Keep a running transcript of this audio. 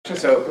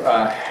So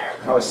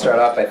I always start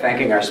off by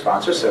thanking our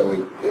sponsors. So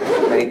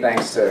many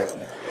thanks to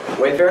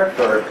Wayfair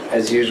for,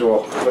 as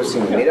usual,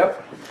 hosting the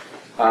meetup.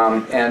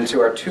 And to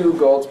our two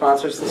gold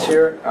sponsors this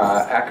year,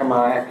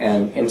 Akamai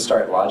and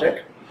Instart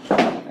Logic.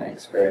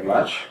 Thanks very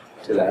much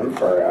to them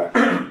for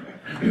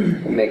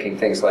making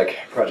things like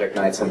project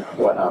nights and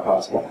whatnot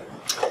possible.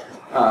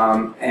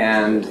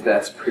 And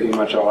that's pretty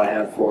much all I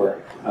have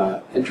for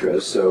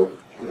intros. So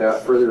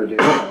without further ado,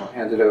 I'll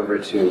hand it over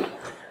to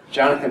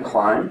Jonathan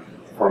Klein,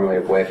 formerly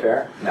of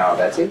Wayfair, now of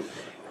Etsy,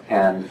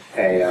 and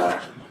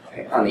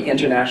on the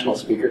international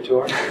speaker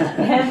tour.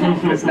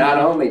 Because not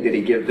only did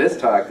he give this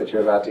talk that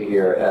you're about to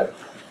hear at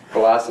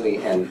Velocity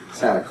in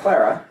Santa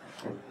Clara,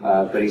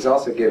 but he's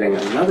also giving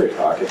another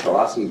talk at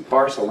Velocity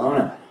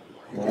Barcelona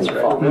in the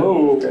fall.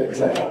 Oh, very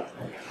exciting.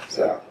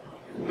 So,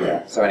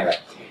 yeah. So anyway,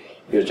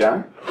 here's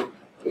John.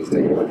 Please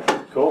take it away.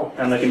 Cool.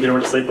 And the computer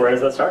went to sleep right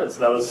as that started, so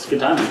that was good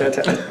time.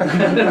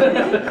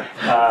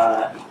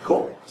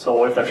 Cool. So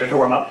we'll wait for that to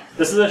warm up.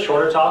 This is a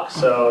shorter talk,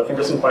 so I think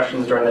there's some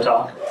questions during the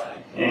talk.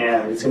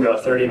 And it's going to be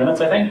about 30 minutes,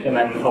 I think, and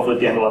then hopefully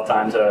at the end we'll have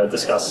time to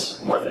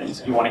discuss more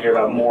things. If you want to hear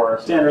about more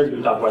standards, we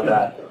can talk about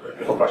that. If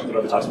you have questions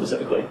about the talk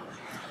specifically.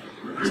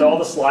 So all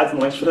the slides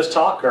and links for this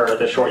talk are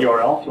the short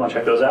URL, if you want to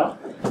check those out.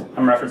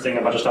 I'm referencing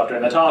a bunch of stuff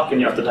during the talk,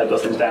 and you don't have to type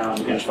those things down.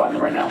 You can just find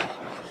them right now.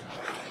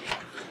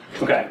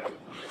 Okay.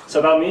 So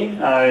about me,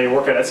 I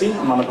work at Etsy.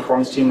 I'm on the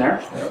performance team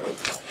there.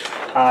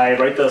 I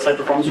write the site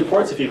performance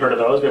reports, if you've heard of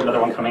those. We have another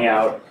one coming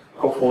out,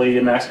 hopefully,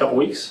 in the next couple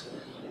weeks.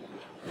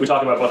 We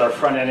talk about both our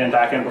front-end and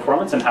back-end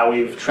performance and how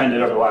we've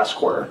trended over the last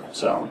quarter.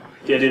 So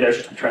the idea there is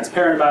just to be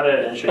transparent about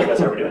it and show you guys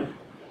how we're doing.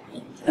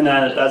 And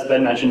then, as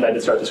Ben mentioned, I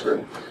did start this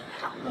group.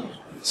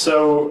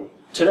 So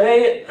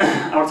today,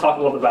 I want to talk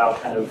a little bit about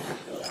kind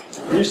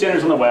of new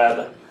standards on the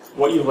web,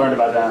 what you've learned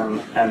about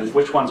them, and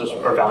which ones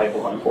are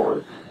valuable going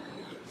forward.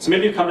 So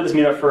maybe you've come to this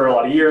meetup for a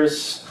lot of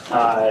years.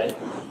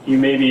 You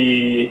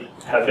maybe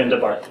have been to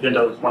one of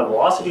the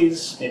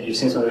Velocities. Maybe you've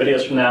seen some of the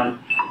videos from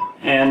them.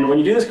 And when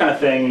you do this kind of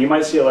thing, you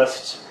might see a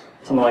list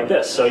something like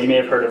this. So you may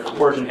have heard of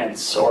origin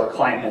hints or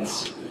client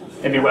hints.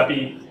 Maybe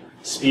WebP,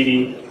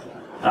 Speedy,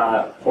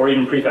 or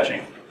even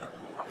prefetching.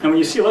 And when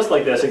you see a list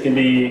like this, it can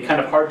be kind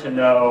of hard to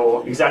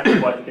know exactly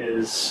what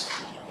is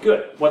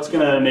good. What's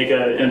going to make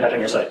an impact on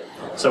your site?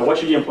 So what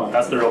should you implement?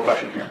 That's the real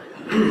question here.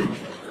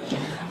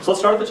 So let's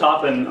start at the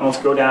top and let's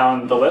go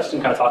down the list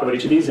and kind of talk about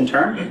each of these in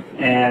turn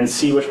and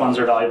see which ones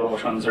are valuable and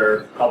which ones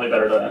are probably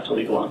better to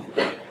leave alone.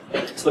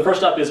 So the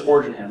first up is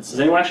origin hints. Has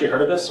anyone actually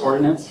heard of this,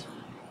 origin hints?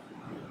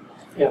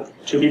 Yeah.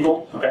 2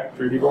 people? Okay,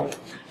 3 people.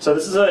 So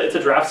this is it's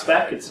a draft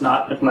spec. It's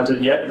not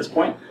implemented yet at this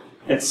point.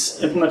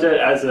 It's implemented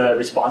as a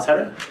response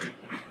header.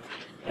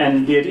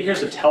 And the idea here is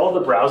to tell the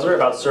browser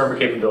about server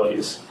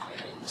capabilities.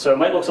 So it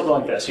might look something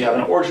like this. You have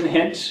an origin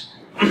hint,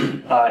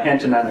 and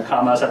then a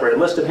comma-separated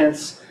list of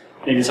hints,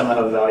 maybe some have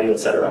a value,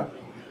 etc.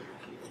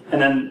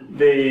 And then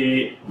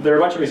there are a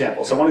bunch of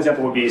examples. So one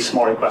example would be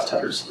small request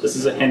headers. This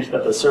is a hint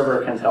that the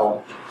server can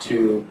tell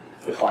to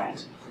the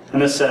client.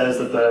 And this says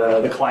that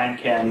the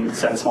client can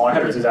send smaller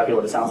headers, exactly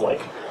what it sounds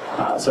like.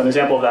 So an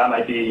example of that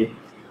might be,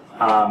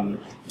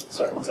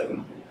 sorry, one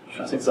second. I'm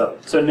trying to sync this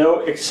up. So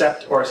no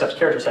accept or accept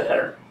character set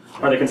header,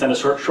 or they can send a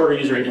shorter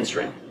user agent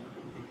string.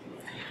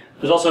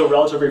 There's also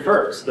relative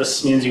refers.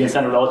 This means you can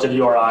send a relative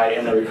URI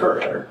in the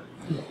refer header.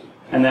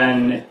 And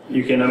then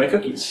you can omit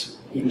cookies.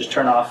 You can just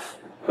turn off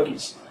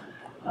cookies.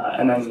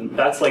 And then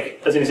that's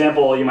like, as an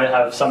example, you might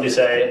have somebody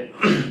say,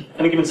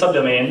 in a given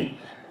subdomain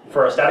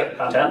for our static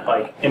content,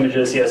 like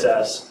images,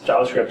 CSS,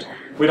 JavaScript,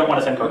 we don't want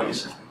to send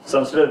cookies. So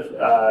instead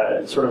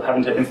of sort of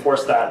having to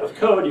enforce that with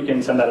code, you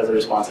can send that as a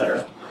response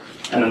header.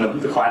 And then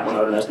the client will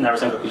know to never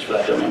send cookies for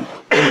that domain.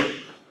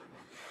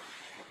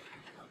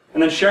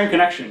 And then sharing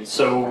connections.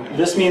 So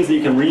this means that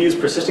you can reuse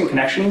persistent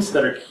connections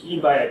that are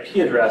keyed by IP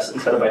address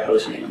instead of by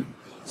host name.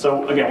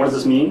 So again, what does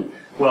this mean?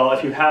 Well,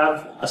 if you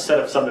have a set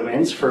of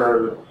subdomains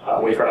for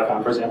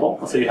Wayfair.com, for example,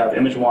 let's say you have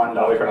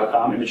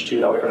image1.wayfair.com,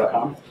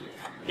 image2.wayfair.com.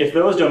 If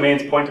those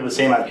domains point to the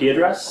same IP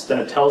address, then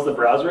it tells the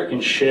browser it can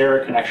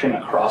share a connection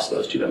across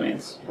those 2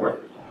 domains, or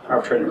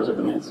arbitrary numbers of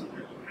domains.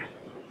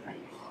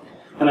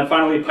 And then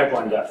finally,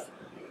 pipeline depth.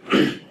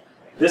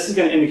 This is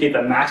going to indicate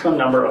the maximum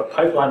number of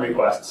pipeline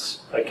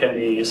requests that can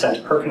be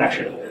sent per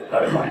connection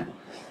by the client.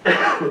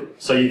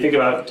 So you think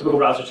about typical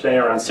browsers today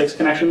are around 6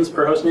 connections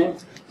per host name,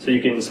 so you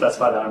can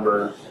specify that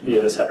number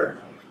via this header.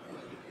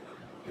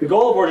 The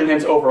goal of origin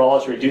hints overall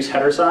is to reduce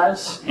header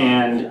size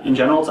and, in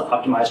general, to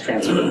optimize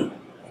transfer.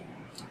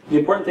 The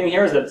important thing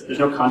here is that there's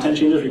no content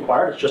changes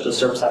required. It's just a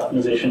server-side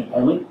optimization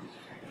only.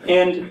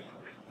 And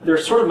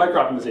there's sort of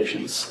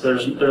micro-optimizations.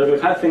 They're the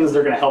kind of things that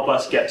are going to help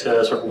us get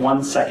to sort of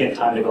 1 second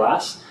time to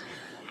glass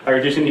by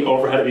reducing the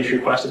overhead of each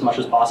request as much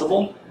as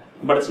possible,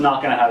 but it's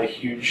not going to have a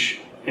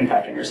huge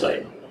impact on your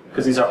site,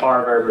 because these are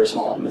very, very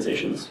small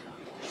optimizations.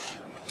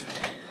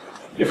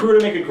 If we were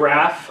to make a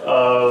graph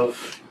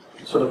of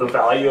sort of the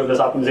value of this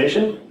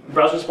optimization,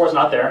 browser support's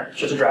not there, it's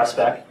just a draft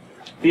spec.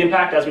 The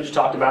impact, as we just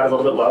talked about, is a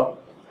little bit low.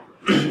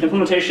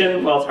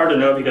 Implementation, well, it's hard to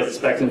know because the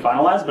spec isn't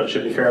finalized, but it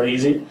should be fairly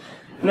easy.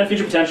 And then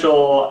feature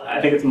potential, I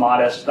think it's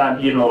modest,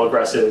 not even a little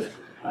aggressive.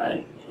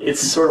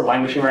 It's sort of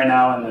languishing right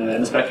now in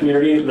the spec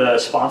community. The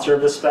sponsor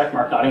of this spec,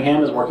 Mark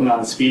Nottingham, is working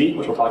on Speedy,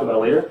 which we'll talk about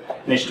later,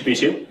 in HTTP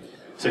 2.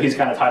 So he's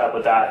kind of tied up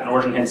with that, and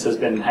Origin Hints has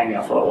been hanging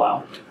out for a little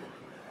while.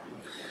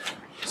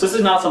 So this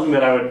is not something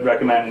that I would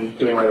recommend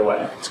doing right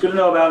away. It's good to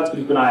know about, it's good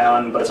to keep an eye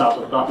on, but it's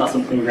not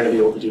something you're going to be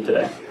able to do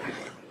today.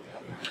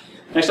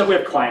 Next up, we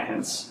have Klein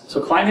Hints.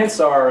 So Klein Hints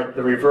are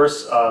the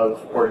reverse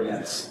of Origin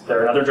Hints.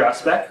 They're another draft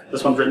spec.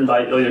 This one's written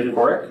by Ilya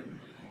Dvorak,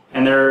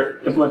 and they're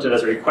implemented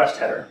as a request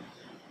header.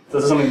 So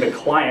this is something the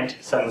client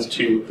sends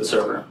to the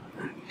server.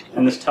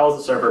 And this tells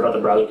the server about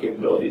the browser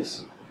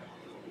capabilities.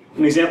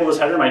 An example of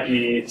this header might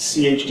be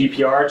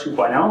CHDPR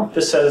 2.0.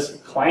 This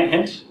says client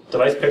hint,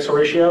 device pixel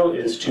ratio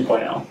is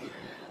 2.0.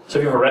 So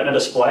if you have a Retina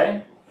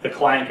display, the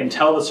client can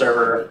tell the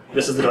server,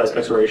 this is the device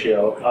pixel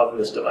ratio of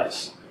this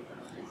device.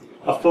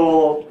 A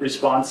full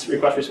request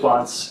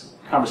response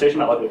conversation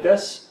might look like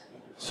this.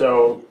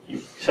 So you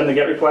send the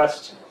GET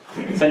request,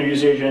 send your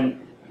user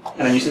agent,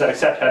 and then you see that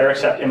accept header,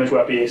 accept image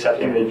WebP,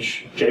 accept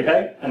image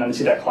JPEG, and then you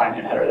see that client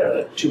hint header there,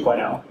 the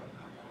 2.0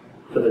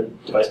 for the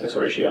device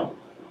pixel ratio.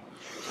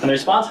 And the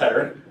response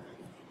header,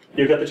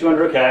 you get the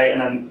 200 OK,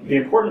 and then the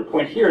important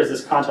point here is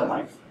this content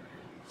length.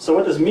 So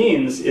what this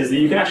means is that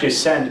you can actually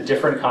send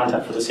different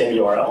content for the same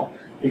URL.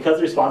 Because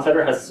the response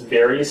header has this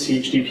vary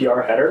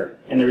CHDPR header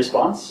in the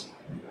response,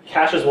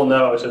 caches will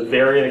know to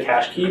vary the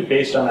cache key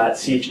based on that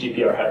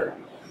CHDPR header.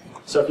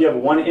 So if you have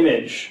one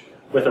image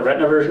with a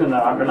Retina version and a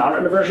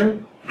non-Retina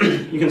version,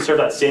 you can serve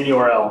that same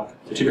URL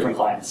to two different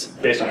clients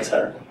based on this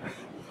header.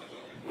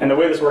 And the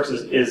way this works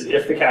is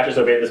if the caches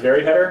obey this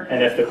vary header,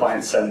 and if the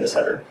clients send this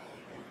header.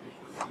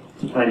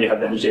 And then you have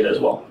the image data as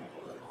well.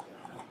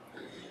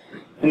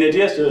 And the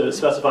idea is to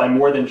specify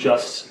more than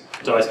just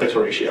device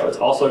pixel ratio. It's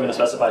also going to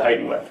specify height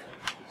and width.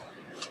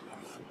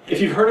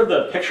 If you've heard of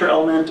the picture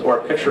element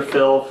or picture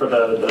fill for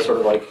the sort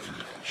of like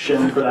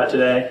shim for that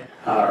today,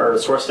 or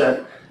source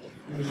set,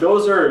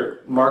 those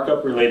are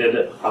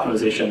markup-related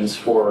optimizations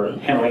for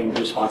handling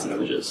responsive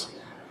images.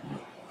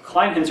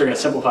 Client hints are going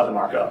to simplify the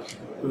markup.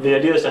 The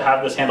idea is to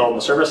have this handled on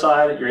the server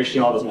side. Your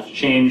HTML doesn't have to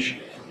change.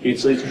 You can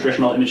use a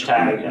traditional image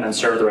tag and then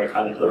serve the right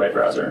content to the right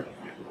browser.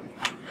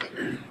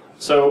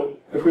 So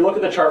if we look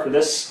at the chart for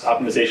this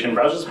optimization,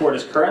 browser support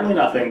is currently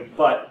nothing,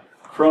 but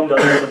Chrome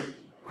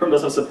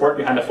does have support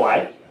behind a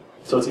flag.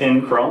 So it's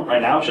in Chrome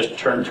right now. It's just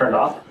turned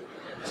off.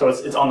 So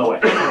it's on the way.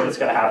 It's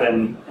going to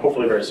happen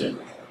hopefully very soon.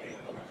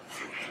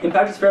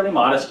 Impact is fairly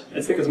modest.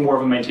 I think it's more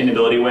of a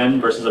maintainability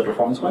win versus a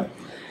performance win.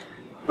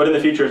 But in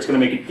the future, it's going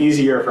to make it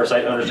easier for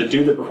site owners to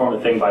do the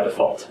performant thing by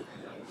default.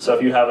 So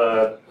if you have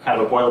a kind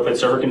of a boilerplate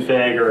server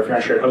config, or if you're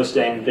on shared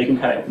hosting, they can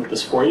kind of implement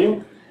this for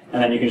you.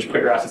 And then you can just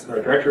put your assets in the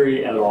right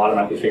directory, and it'll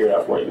automatically figure it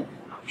out for you,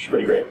 which is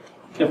pretty great.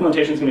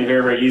 Implementation is going to be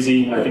very, very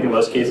easy. I think in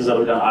most cases,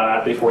 it'll be done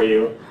automatically for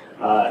you.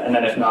 And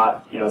then if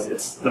not,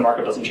 the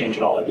markup doesn't change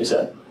at all, like we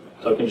said.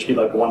 So it can just be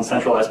like one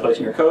centralized place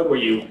in your code where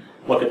you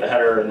look at the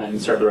header and then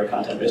serve the right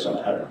content based on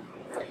the header.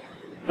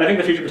 And I think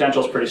the future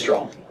potential is pretty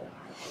strong.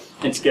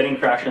 It's getting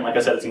traction. Like I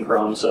said, it's in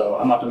Chrome, so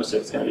I'm optimistic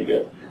it's going to be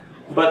good.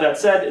 But that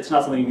said, it's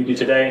not something you can do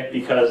today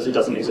because it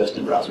doesn't exist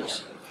in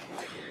browsers.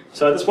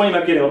 So at this point, you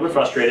might be getting a little bit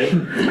frustrated.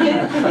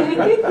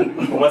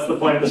 Well, what's the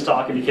point of this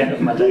talk if you can't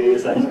implement any of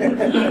these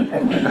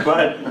things?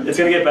 But it's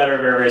going to get better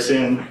very, very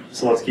soon,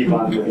 so let's keep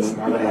on moving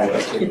on.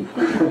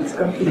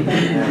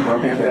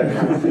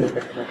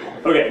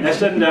 Okay,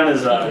 next item down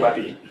is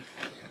WebP.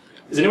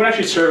 Is anyone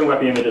actually serving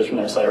WebP images from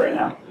their site right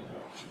now?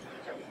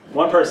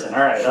 One person.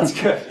 All right, that's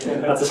good.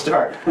 That's a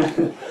start.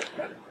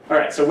 All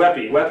right, so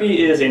WebP. WebP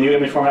is a new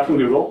image format from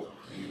Google.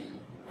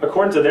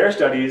 According to their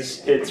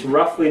studies, it's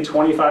roughly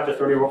 25 to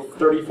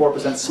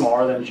 34%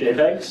 smaller than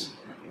JPEGs.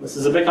 This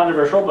is a bit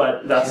controversial,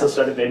 but that's the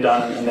study they've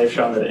done, and they've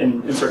shown that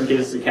in certain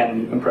cases it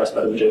can compress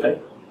better than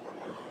JPEG.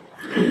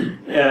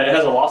 It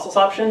has a lossless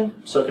option,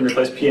 so it can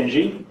replace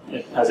PNG.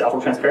 It has alpha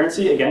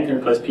transparency, again, can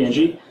replace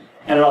PNG.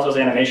 And it also has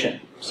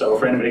animation. So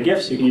for animated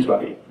GIFs, you can use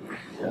WebP.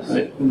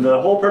 Yes.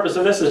 The whole purpose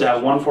of this is to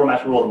have one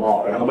format to rule them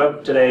all. Right? On the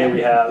web today,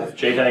 we have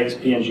JPEGs,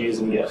 PNGs,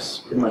 and GIFs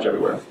pretty much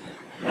everywhere.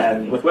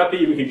 And with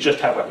WebP, we could just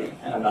have WebP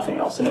and have nothing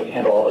else, and it can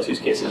handle all those use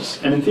cases.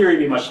 And in theory,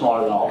 be much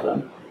smaller than all of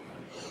them.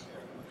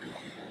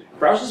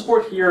 Browser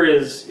support here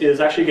is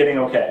actually getting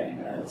okay.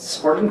 It's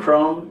supported in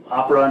Chrome,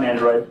 Opera, and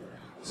Android.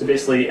 So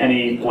basically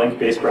any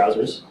Blink-based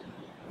browsers,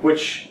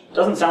 which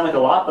doesn't sound like a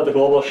lot, but the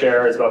global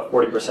share is about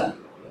 40%. So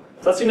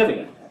that's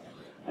significant.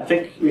 I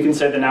think we can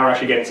say that now we're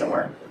actually getting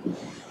somewhere.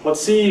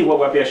 Let's see what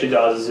WebP actually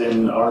does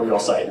in our real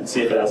site and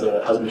see if it has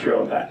a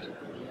material impact.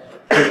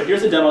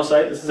 Here's a demo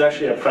site. This is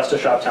actually a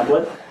PrestaShop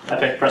template. I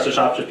picked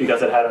PrestaShop just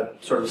because it had a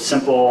sort of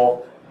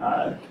simple,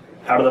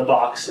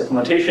 out-of-the-box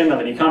implementation of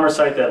an e-commerce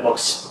site that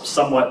looks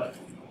somewhat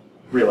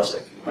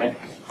realistic, right?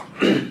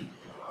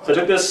 So I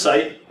took this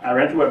site, I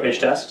ran through a web page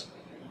test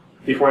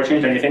before I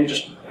changed anything,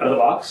 just out of the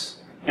box.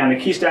 And the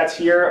key stats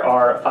here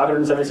are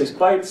 576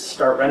 bytes,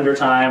 start render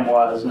time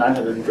was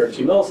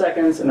 932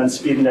 milliseconds, and then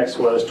speed index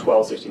was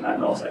 1269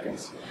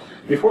 milliseconds.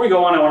 Before we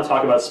go on, I want to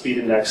talk about speed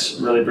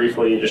index really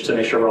briefly, just to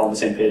make sure we're all on the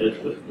same page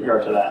with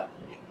regard to that.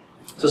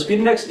 So speed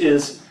index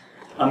is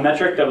a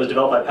metric that was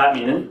developed by Pat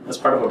Meenan as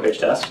part of a page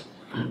test,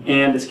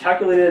 and it's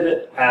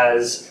calculated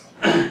as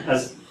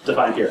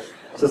defined here.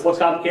 So this looks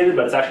complicated,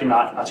 but it's actually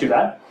not too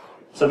bad.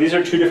 So these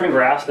are two different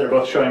graphs that are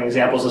both showing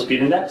examples of speed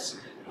index.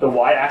 The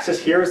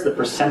y-axis here is the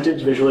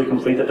percentage visually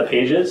complete that the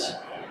page is,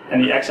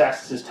 and the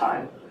x-axis is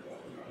time.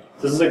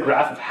 This is a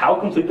graph of how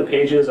complete the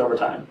page is over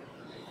time.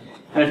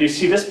 And if you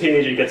see this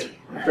page, it gets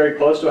very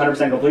close to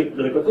 100% complete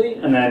really quickly,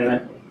 and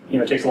then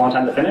it takes a long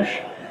time to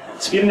finish.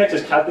 Speed index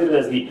is calculated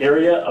as the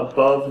area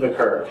above the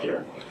curve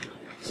here.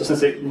 So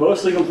since it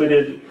mostly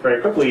completed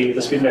very quickly,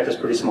 the speed index is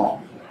pretty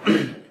small.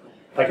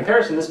 By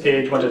comparison, this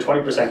page went to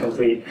 20%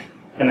 complete,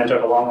 and then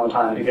took a long, long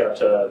time to get up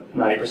to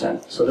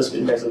 90%. So this speed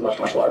index is much,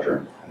 much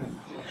larger.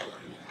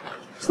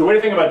 So the way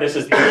to think about this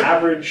is the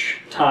average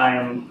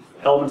time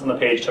elements on the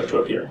page took to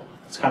appear.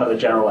 It's kind of the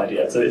general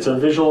idea. It's a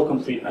visual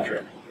complete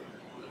metric.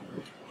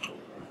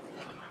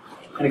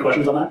 Any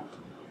questions on that?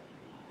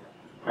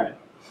 All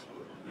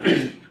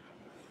right.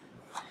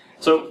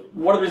 So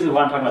one of the reasons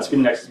why I'm talking about speed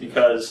index is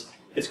because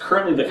it's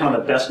currently the kind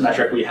of the best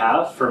metric we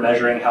have for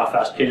measuring how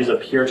fast pages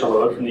appear to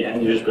load from the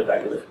end user's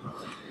perspective.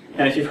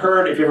 And if you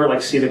ever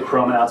like see the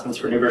Chrome announcements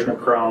for a new version of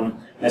Chrome,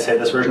 and they say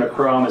this version of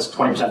Chrome is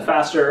 20%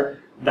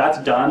 faster,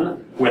 that's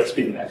done with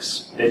speed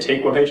index. They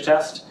take web page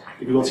test,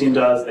 the Google team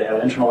does, they have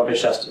an internal web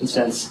page test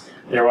instance,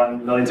 they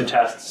run millions of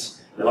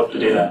tests, they look at the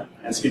data,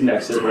 and speed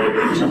index is where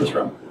they get this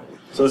from.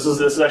 So this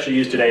is actually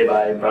used today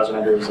by browser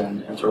vendors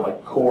and sort of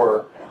like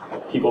core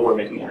people who are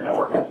making the internet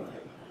work.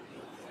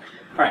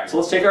 All right, so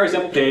let's take our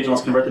example page and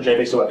let's convert the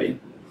JPEGs to WebP,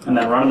 and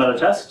then run another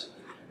test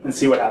and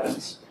see what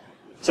happens.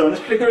 So in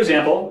this particular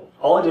example,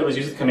 all I did was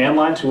use the command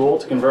line tool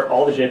to convert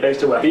all the JPEGs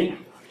to WebP,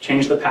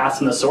 change the paths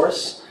in the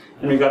source,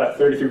 and we got a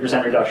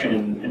 33%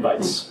 reduction in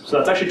bytes. So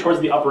that's actually towards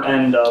the upper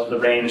end of the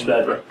range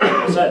that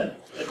Google said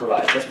it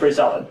provides. That's pretty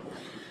solid.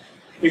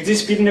 You can see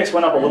speed index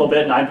went up a little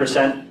bit,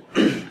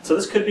 9%. So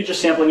this could be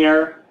just sampling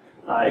error.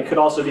 It could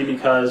also be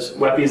because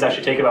WebPs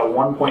actually take about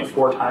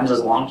 1.4 times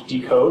as long to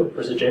decode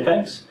versus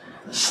JPEGs.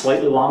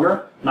 Slightly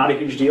longer, not a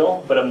huge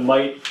deal, but it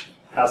might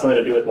have something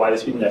to do with why the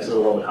speed index is a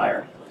little bit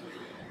higher.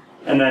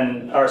 And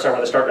then, why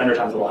the start render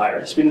time is a little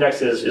higher. Speed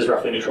index is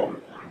roughly neutral.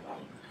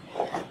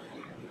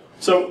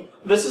 So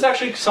this is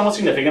actually somewhat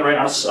significant, right?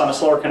 On a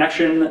slower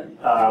connection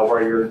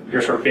where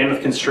you're sort of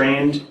bandwidth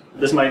constrained,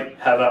 this might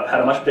have had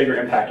a much bigger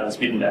impact on the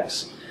speed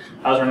index.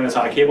 I was running this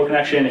on a cable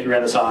connection. If you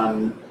ran this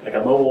on like a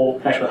mobile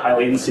connection with high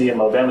latency and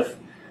low bandwidth,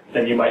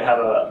 then you might have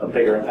a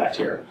bigger impact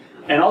here.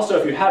 And also,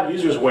 if you have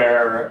users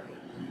where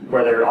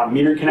they're on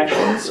metered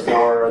connections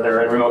or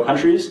they're in remote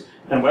countries,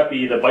 then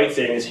WebP, the byte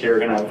savings here are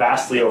going to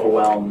vastly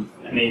overwhelm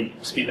any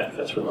speed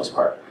benefits for the most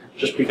part,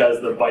 just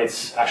because the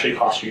bytes actually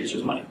cost your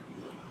users money.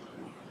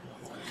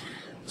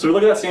 So we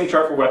look at that same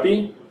chart for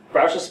WebP.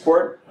 Browser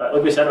support,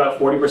 like we said, about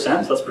 40%,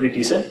 so that's pretty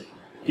decent.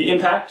 The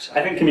impact,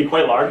 I think, can be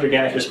quite large,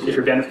 again, if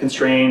you're bandwidth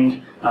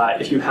constrained,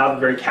 if you have a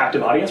very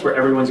captive audience where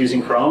everyone's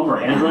using Chrome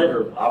or Android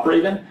or Opera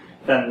even,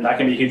 then that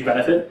can be a huge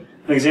benefit.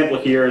 An example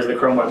here is the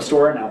Chrome Web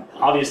Store. Now,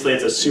 obviously,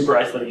 it's a super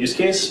isolated use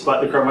case,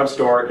 but the Chrome Web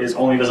Store is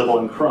only visible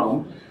in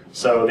Chrome,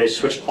 so they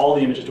switched all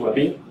the images to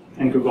WebP,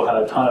 and Google had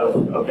a ton of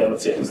bandwidth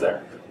savings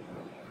there.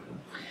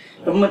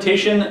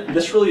 Implementation,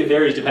 this really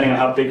varies depending on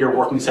how big your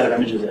working set of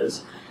images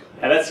is.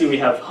 At Etsy, we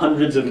have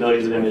hundreds of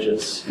millions of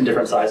images in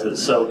different sizes,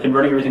 so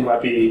converting everything to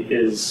WebP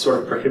is sort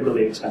of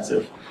prohibitively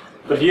expensive.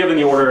 But if you have in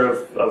the order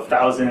of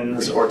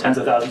thousands or tens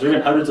of thousands or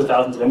even hundreds of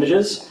thousands of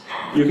images,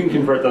 you can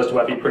convert those to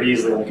WebP pretty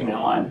easily on the command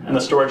line, and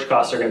the storage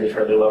costs are going to be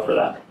fairly low for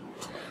that.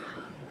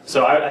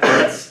 So I think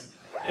that's,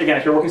 again,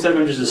 if your working set of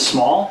images is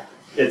small,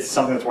 it's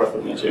something that's worth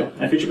looking into.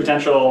 And feature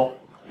potential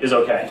is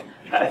okay.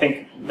 I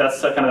think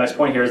that's kind of the next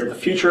point here, is that the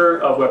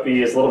future of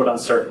WebP is a little bit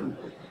uncertain.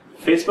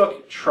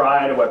 Facebook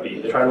tried a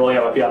WebP. They tried rolling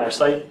out WebP on their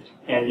site,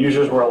 and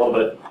users were a little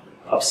bit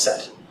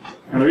upset.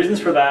 And the reasons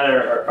for that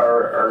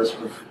are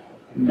sort of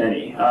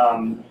many.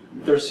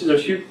 There's a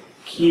few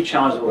key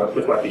challenges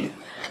with WebP.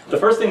 The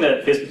first thing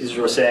that Facebook users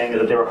were saying is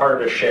that they were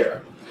harder to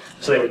share.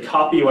 So they would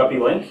copy a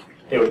WebP link,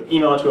 they would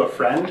email it to a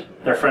friend,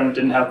 their friend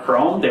didn't have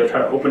Chrome, they would try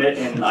to open it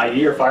in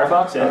IE or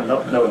Firefox, and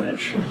nope, no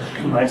image.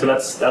 Right? So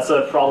that's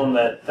a problem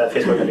that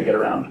Facebook had to get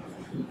around.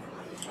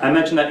 I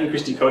mentioned that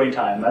increased decoding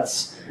time.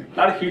 That's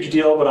not a huge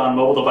deal, but on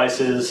mobile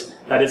devices,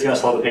 that is going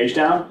to slow the page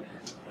down.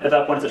 At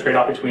that point, it's a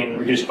trade-off between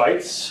reduced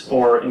bytes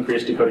or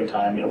increased decoding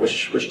time.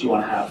 Which do you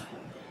want to have?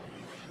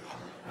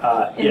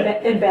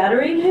 In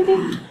battery,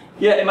 maybe?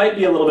 Yeah, it might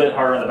be a little bit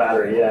harder on the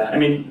battery, yeah. I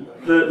mean,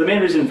 the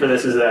main reason for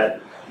this is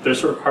that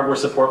there's sort of hardware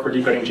support for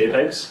decoding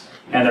JPEGs,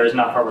 and there is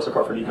not hardware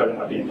support for decoding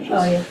WebP images.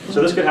 Oh, yeah.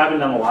 So this could happen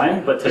down the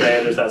line, but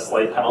today there's that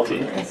slight penalty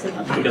because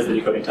of the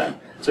decoding time.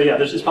 So yeah,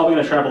 it's probably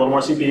going to turn up a little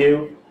more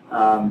CPU.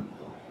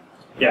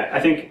 Yeah, I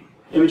think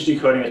image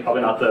decoding is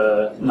probably not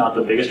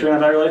the biggest drain on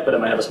battery life, but it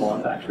might have a small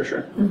impact for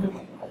sure.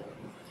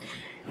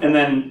 Mm-hmm. And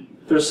then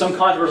there's some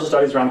controversial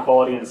studies around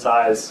quality and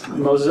size. The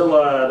folks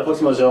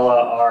at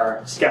Mozilla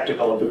are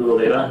skeptical of the Google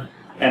data,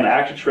 and I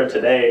actually read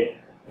today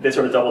they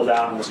sort of doubled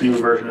down on this new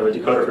version of a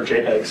decoder for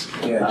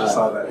JPEGs. Yeah, I just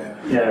saw that.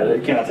 Yeah,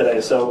 it came out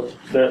today. So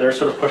they're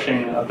sort of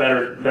pushing a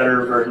better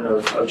version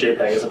of JPEG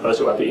as opposed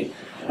to WebP.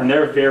 And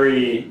they're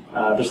very,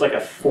 there's like a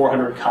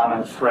 400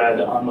 comment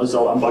thread on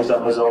Mozilla, on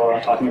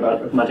bugs.mozilla, talking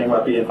about implementing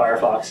WebP in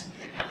Firefox.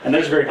 And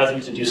they're just very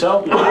hesitant to do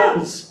so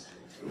because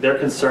they're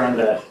concerned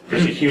that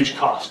there's a huge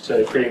cost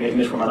to creating an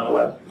image from another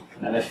web.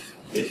 And if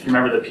you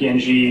remember the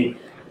PNG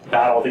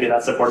battle to get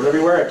that supported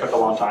everywhere, it took a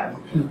long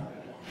time.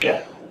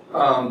 Yeah.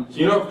 Do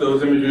you know if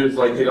those images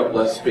like take up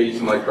less space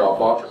in like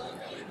Dropbox?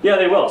 Yeah,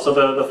 they will. So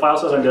the file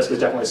size on disk is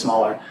definitely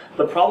smaller.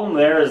 The problem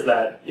there is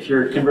that if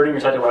you're converting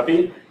your site to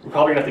WebP, you're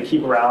probably going to have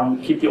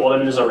to keep the old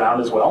images around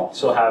as well.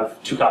 So you'll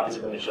have two copies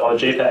of image, a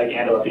JPEG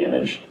and a WebP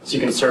image, so you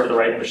can serve the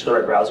right image to the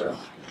right browser.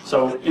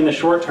 So in the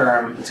short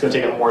term, it's going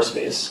to take up more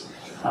space.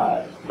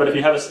 But if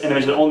you have an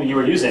image that only you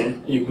are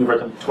using, you can convert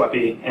them to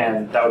WebP,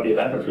 and that would be a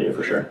benefit for you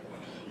for sure.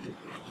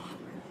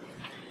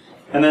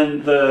 And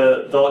then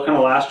the kind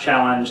of last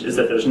challenge is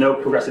that there's no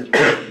progressive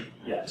JPEG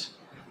yet.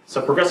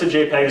 So progressive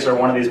JPEGs are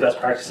one of these best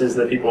practices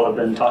that people have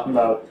been talking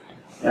about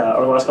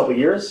over the last couple of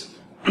years.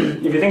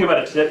 If you think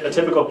about a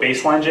typical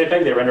baseline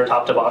JPEG, they render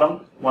top to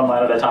bottom, one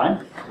line at a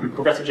time.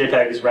 Progressive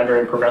JPEGs render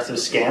in progressive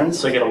scans,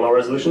 so you get a low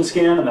resolution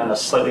scan and then a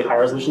slightly higher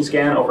resolution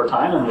scan over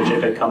time, and the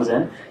JPEG comes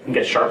in and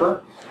gets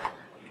sharper.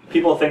 Some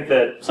people think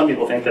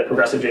that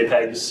progressive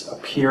JPEGs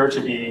appear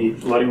to be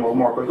loading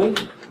more quickly,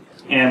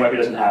 and WebP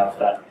doesn't have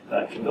that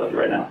capability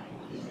right now.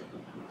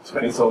 It's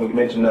funny. So you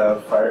mentioned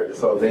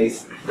so they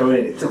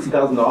donated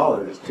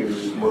 $60,000 to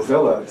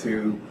Mozilla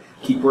to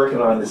keep working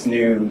on this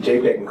new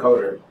JPEG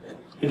encoder.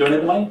 Who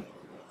donated the money?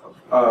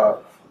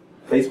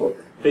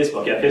 Facebook.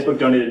 Facebook, yeah. Facebook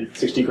donated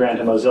 $60,000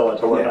 to Mozilla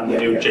to work on the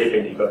new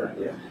JPEG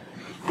decoder.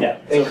 Yeah.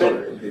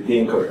 Encoder, the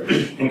encoder.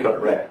 Encoder,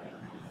 right.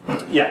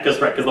 Yeah, because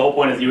the whole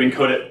point is you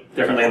encode it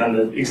differently, and then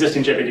the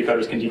existing JPEG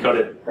decoders can decode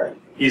it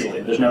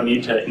easily. There's no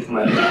need to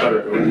implement a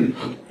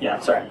decoder. Yeah,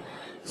 sorry.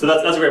 So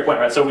that's a great point,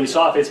 right? So we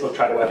saw Facebook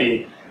try to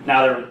WebP.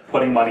 Now they're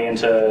putting money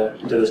into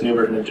this new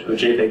version of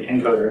JPEG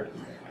encoder.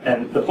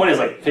 And the point is,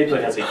 like,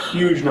 Facebook has a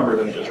huge number of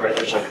images, right?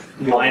 There's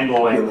like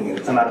mind-blowing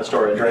amount of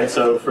storage, right?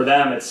 So for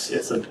them, it's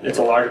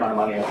a large amount of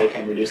money if they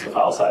can reduce the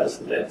file size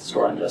that they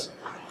store on disk.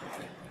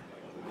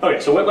 Okay,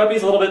 so WebP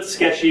is a little bit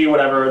sketchy,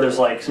 whatever. There's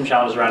like some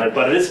challenges around it,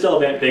 but it is still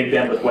a big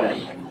bandwidth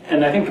winning.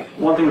 And I think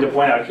one thing to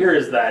point out here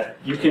is that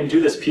you can do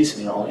this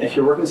piecemeal. If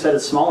your working set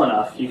is small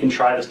enough, you can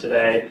try this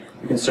today,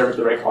 you can serve it to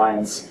the right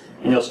clients,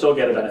 and you'll still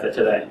get a benefit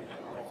today.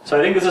 So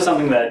I think this is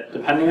something that,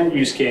 depending on your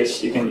use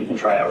case, you can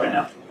try out right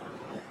now.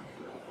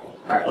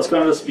 All right, let's go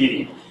on to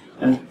Speedy.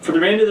 And for the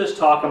remainder of this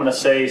talk, I'm going to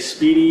say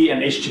Speedy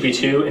and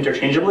HTTP2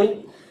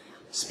 interchangeably.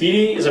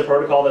 Speedy is a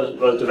protocol that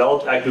was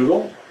developed at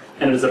Google,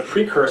 and it is a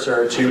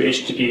precursor to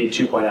HTTP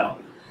 2.0.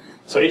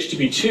 So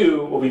HTTP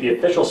 2 will be the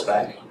official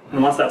spec,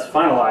 and once that's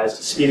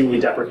finalized, Speedy will be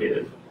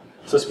deprecated.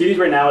 So Speedy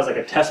right now is like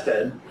a test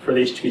bed for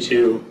the HTTP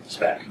 2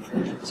 spec.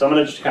 So I'm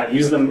going to just kind of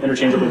use them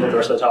interchangeably for the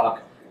rest of the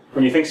talk.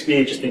 When you think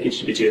Speedy, just think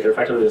HTTP 2. They're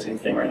effectively the same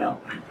thing right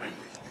now.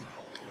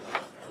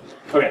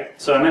 Okay,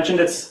 so I mentioned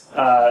it's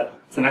the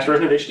next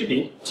version of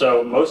HTTP.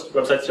 So most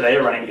websites today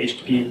are running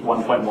HTTP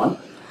 1.1,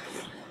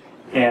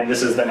 and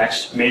this is the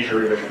next major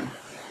revision.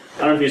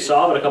 I don't know if you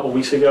saw, but a couple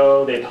weeks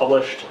ago they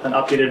published an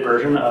updated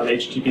version of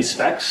HTTP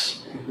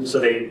specs. So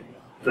the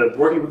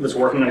working group that's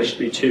working on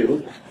HTTP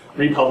 2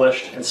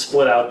 republished and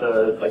split out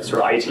the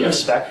sort of IETF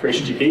spec for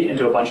HTTP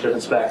into a bunch of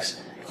different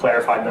specs,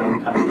 clarified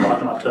them, kind of brought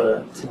them up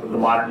to the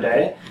modern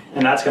day,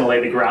 and that's going to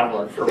lay the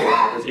groundwork for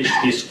this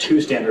HTTP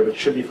 2 standard, which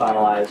should be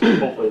finalized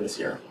hopefully this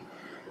year.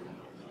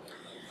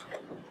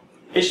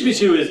 HTTP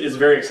 2 is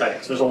very exciting.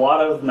 So there's a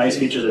lot of nice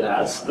features it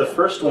has. The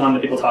first one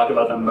that people talk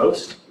about the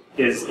most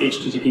is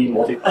HTTP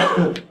multi.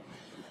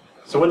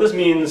 So what this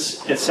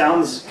means, it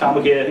sounds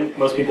complicated. I think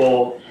most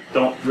people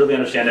don't really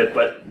understand it,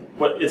 but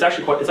it's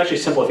actually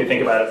simple if you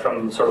think about it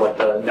from sort of like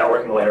the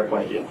networking layer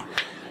point of view.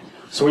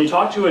 So when you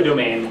talk to a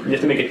domain, you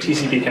have to make a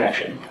TCP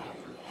connection.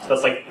 So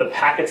that's like the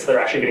packets that are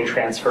actually getting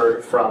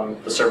transferred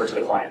from the server to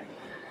the client.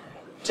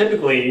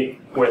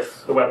 Typically,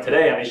 with the web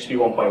today on HTTP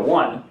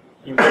 1.1,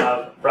 you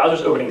have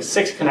browsers opening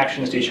 6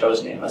 connections to each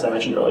hostname, as I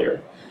mentioned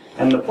earlier.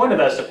 And the point of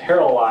that is to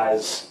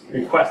parallelize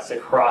requests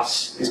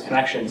across these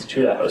connections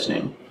to that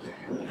hostname.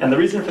 And the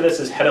reason for this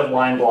is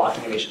head-of-line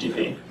blocking in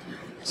HTTP.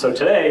 So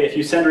today, if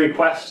you send a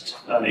request,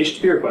 an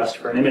HTTP request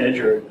for an image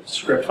or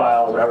script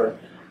file or whatever,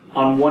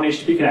 on one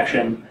HTTP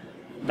connection,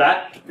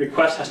 that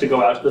request has to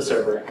go out to the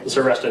server. The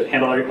server has to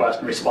handle that request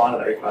and respond to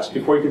that request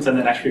before you can send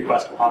the next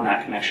request on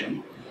that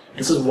connection.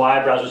 This is why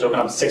browsers open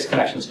up 6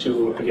 connections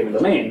to a given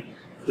domain.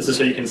 This is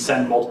so you can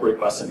send multiple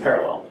requests in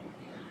parallel.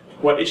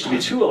 What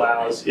HTTP 2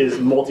 allows is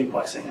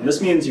multiplexing, and this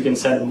means you can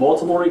send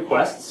multiple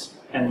requests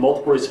and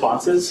multiple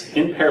responses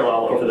in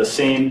parallel over the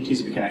same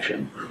TCP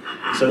connection.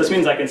 So this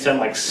means I can send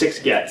like 6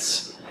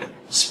 gets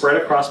spread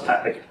across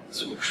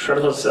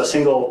a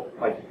single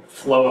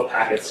flow of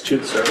packets to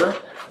the server.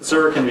 The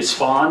server can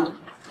respond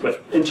with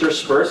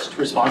interspersed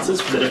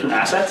responses for the different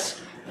assets,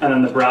 and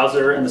then the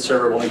browser and the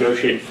server will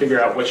negotiate and figure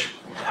out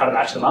how to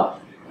match them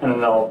up, and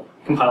then they'll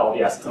compile all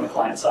the assets on the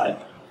client side.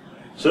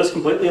 So this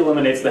completely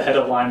eliminates the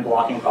head-of-line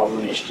blocking problem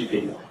in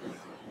HTTP.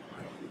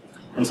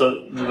 And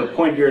so the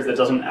point here is that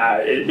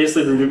it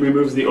basically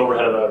removes the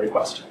overhead of a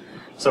request.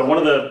 So one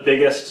of the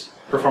biggest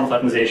performance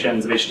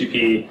optimizations of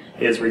HTTP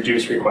is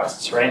reduce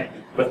requests, right?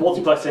 With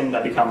multiplexing,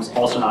 that becomes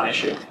also not an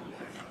issue.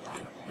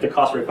 The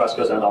cost of request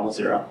goes down to almost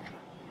 0.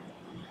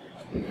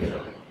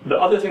 The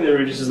other thing that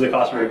reduces the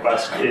cost of a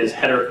request is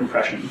header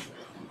compression.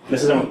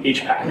 This is in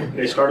HPAC.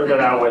 They started it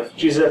out with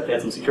gzip, they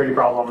had some security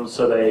problems,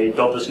 so they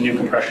built this new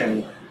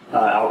compression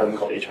algorithm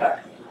called HPAC.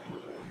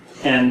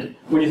 And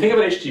when you think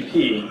about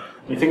HTTP,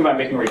 when you think about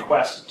making a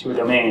request to a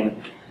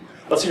domain,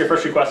 let's say your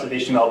first request is the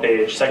HTML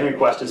page, second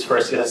request is for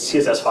a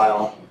CSS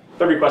file,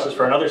 third request is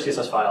for another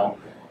CSS file.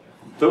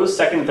 Those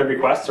second and third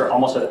requests are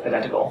almost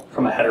identical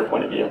from a header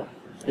point of view.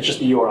 It's just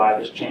the URI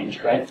that's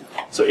changed, right?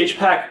 So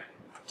HPAC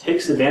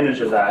takes advantage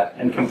of that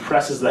and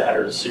compresses the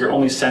headers, so you're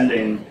only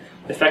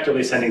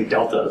effectively sending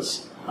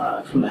deltas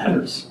from the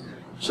headers.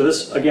 So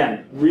this,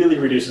 again, really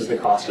reduces the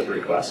cost of a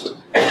request.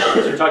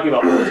 So you're talking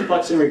about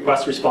multiplexing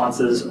request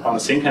responses on the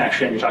same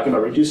connection, you're talking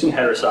about reducing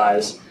header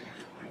size,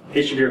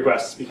 HTTP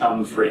requests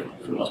become free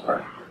for the most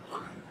part.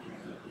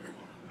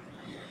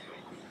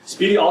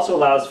 Speedy also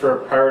allows for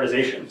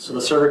prioritization. So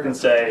the server can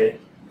say,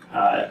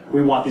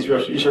 we want these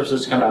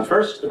resources to come down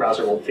first, the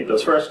browser will take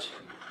those first,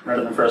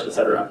 render them first,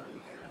 etc.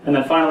 And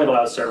then finally it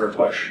allows server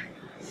push.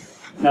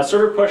 Now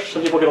server push,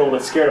 some people get a little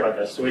bit scared about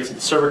this. So we say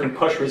the server can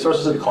push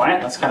resources to the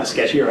client, that's kind of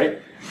sketchy, right?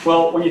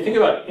 Well, when you think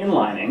about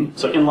inlining,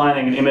 so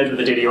inlining an image with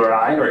a data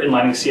URI, or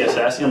inlining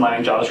CSS,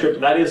 inlining JavaScript,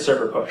 that is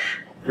server push.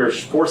 You're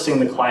forcing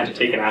the client to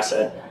take an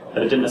asset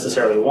that it didn't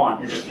necessarily want,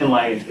 you're just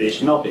inlining it to the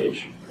HTML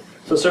page.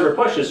 So server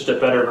push is just a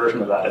better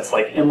version of that. It's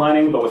like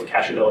inlining, but with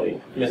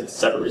cacheability, because it's a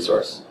separate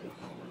resource.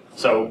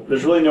 So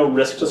there's really no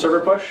risk to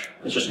server push.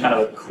 It's just kind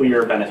of a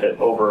clear benefit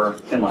over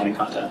inlining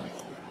content.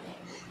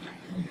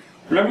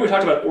 Remember we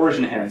talked about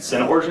origin hints,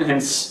 and origin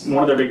hints,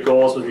 one of their big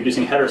goals was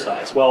reducing header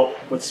size. Well,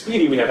 with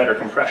Speedy, we have header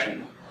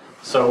compression.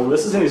 So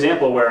this is an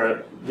example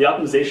where the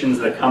optimizations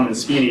that come in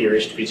Speedy or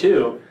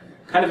HTTP2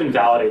 kind of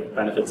invalidate the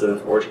benefits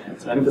of origin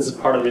hints. And I think this is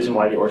part of the reason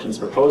why the origins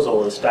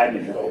proposal is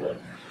stagnating a little bit.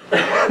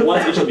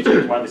 Once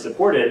HTTP2 is widely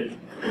supported,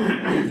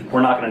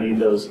 we're not going to need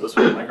those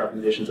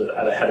micro-optimizations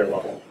at a header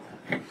level.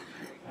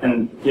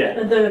 And yeah.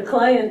 And the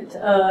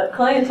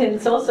client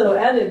hints also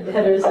added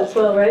headers as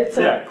well, right?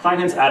 So yeah, client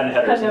hints added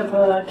headers. Kind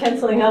of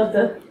canceling out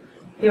the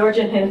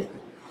origin hint.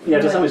 Yeah,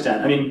 to some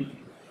extent. I mean,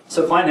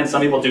 so client hints,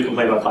 some people do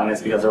complain about client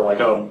hints because they're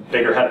like, oh,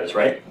 bigger headers,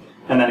 right?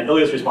 And then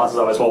Ilya's response is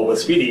always, well, with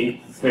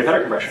Speedy, we have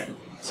header compression.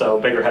 So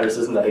bigger headers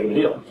isn't that big of a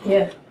deal.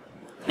 Yeah.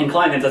 In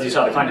client hints, as you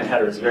saw, the client hint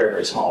header is very,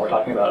 very small. We're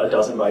talking about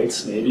 12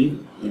 bytes, maybe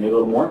a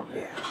little more.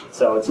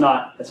 So it's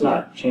not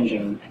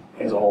changing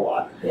things a whole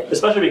lot. Yeah.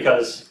 Especially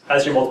because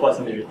as you're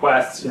multiplexing these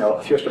requests,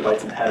 a few extra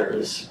bytes in the header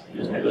is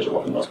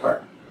negligible for the most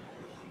part.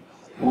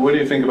 Well, what do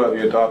you think about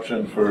the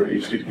adoption for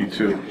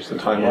HTTP2? Just the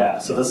timeline. Yeah,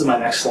 so this is my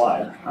next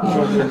slide.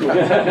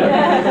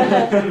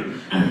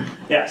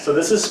 Yeah, so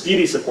this is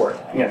Speedy support.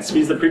 Again,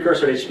 Speedy's the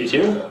precursor to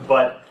HTTP2,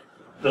 but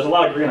there's a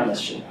lot of green on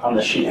this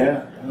sheet.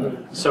 Yeah.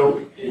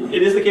 So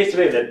it is the case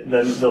today that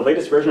the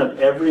latest version of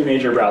every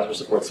major browser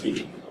supports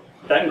Speedy.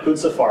 That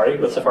includes Safari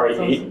with Safari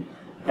 8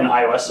 and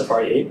iOS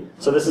Safari 8.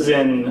 So this is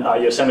in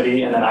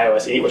Yosemite and then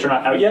iOS 8, which are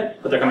not out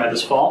yet, but they're coming out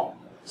this fall.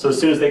 So as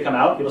soon as they come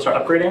out, people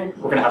start upgrading.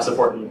 We're going to have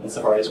support in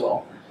Safari as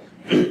well.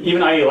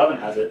 Even IE 11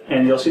 has it,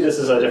 and you'll see this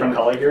is a different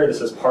color here.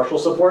 This is partial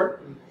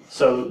support.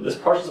 So this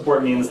partial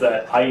support means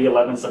that IE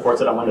 11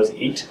 supports it on Windows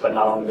 8, but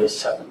not on Windows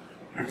 7.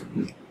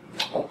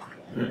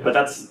 But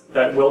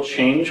that will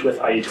change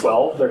with IE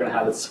 12. They're going to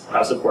have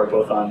support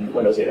both on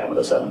Windows 8 and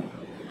Windows 7.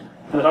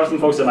 And I talked to some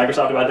folks at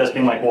Microsoft about this,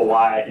 being like, well,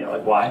 why?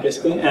 Why,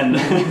 basically? And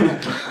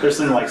there's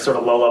some sort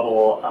of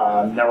low-level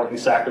networking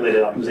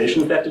stack-related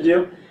optimizations they have to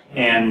do.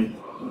 And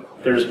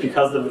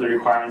because of the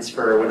requirements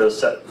for Windows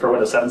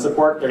 7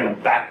 support, they're going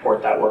to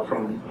backport that work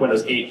from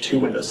Windows 8 to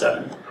Windows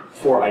 7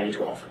 for IE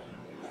 12.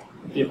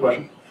 Do you have a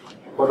question?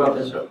 What about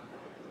Vista?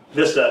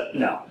 Vista,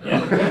 no. Yeah.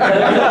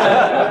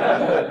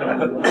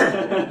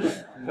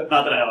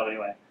 Not that I know of,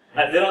 anyway.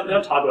 They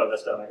don't talk about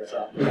Vista at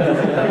Microsoft.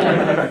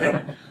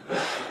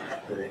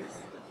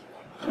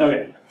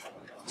 Okay.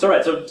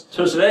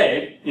 So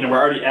today, we're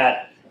already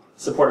at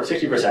support of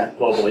 60%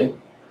 globally,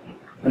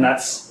 and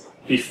that's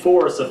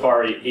before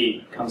Safari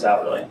 8 comes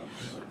out, really.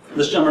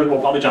 This number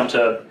will probably jump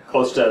to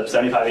close to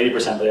 75-80%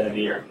 by the end of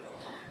the year.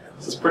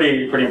 So it's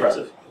pretty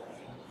impressive.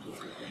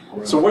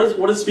 So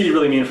what does Speedy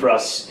really mean for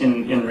us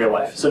in real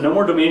life? So no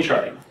more domain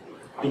sharding.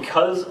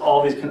 Because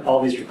all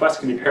these requests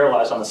can be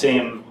parallelized on the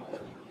same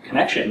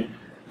connection,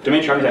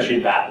 domain sharding is actually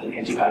bad, an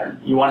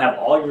anti-pattern. You want to have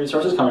all your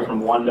resources coming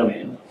from one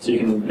domain, so you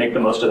can make the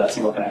most of that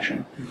single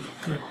connection.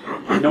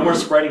 No more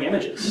spriting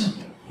images,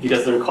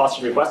 because the cost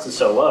of request is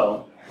so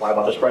low, why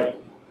bother spriting?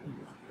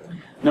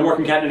 No more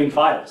concatenating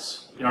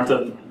files. You don't have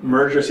to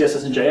merge your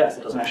CSS and JS,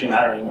 it doesn't actually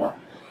matter anymore.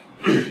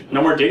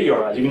 No more data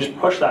URIs, you can just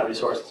push that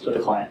resource to the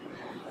client.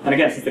 And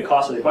again, since the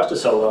cost of the request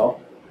is so low,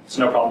 it's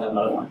no problem to have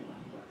another one.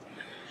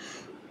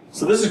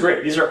 So this is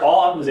great. These are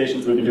all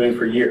optimizations we've been doing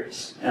for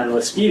years. And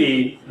with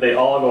Speedy, they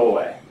all go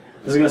away.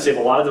 This is going to save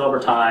a lot of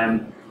developer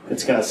time.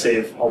 It's going to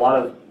save a lot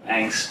of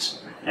angst.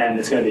 And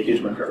it's going to be a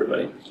huge win for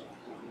everybody.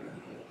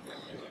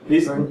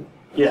 These,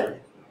 yeah.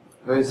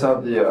 Those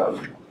have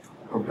the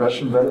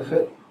compression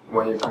benefit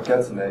when you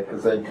concatenate,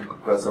 because then you can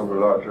compress over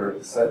larger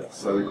sets,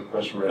 so the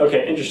compression rate.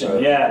 Okay,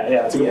 interesting. Yeah,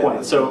 that's a good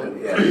point. So,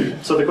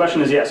 so the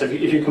question is, so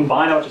if you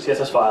combine a bunch of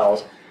CSS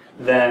files,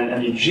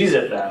 and you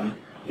gzip them,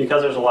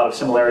 because there's a lot of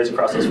similarities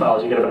across those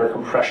files, you get a better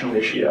compression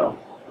ratio,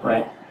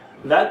 right?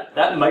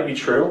 That might be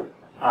true.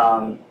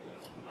 I'd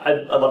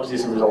love to see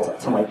some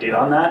results, some data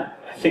on that.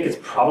 I think it's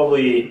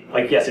probably,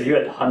 yes, if you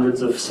had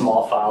hundreds of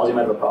small files, you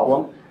might have a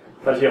problem.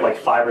 But if you have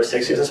 5 or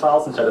 6 CSS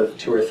files instead of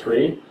 2 or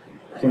 3,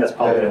 I think that's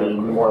probably going to be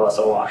more or less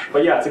a wash.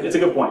 But yeah, it's a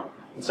good point.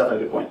 It's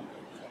definitely a good point.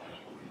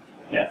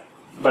 Yeah.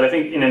 But I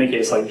think in any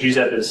case,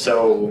 gzip is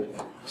so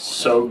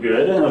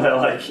good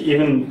that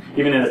even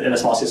in a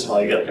small CSS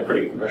file, you get a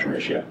pretty good compression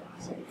ratio.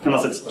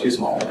 Unless it's too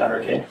small, like under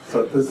a K.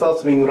 So this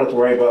also means we don't have to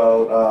worry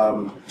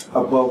about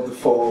above the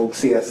fold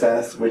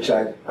CSS, which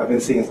I've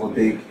been seeing as a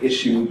big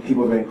issue.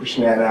 People have been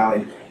pushing that out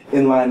and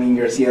inlining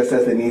your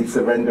CSS that needs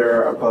to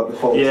render above the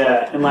fold.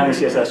 Yeah, inlining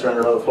CSS to render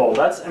above the fold.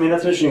 That's an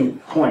interesting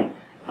point.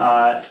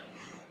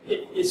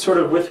 It's sort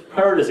of with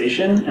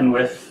prioritization and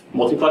with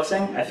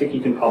multiplexing, I think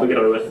you can probably get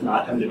away with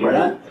not having to do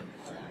that.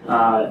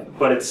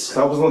 But it's.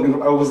 So I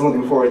was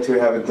looking forward to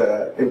having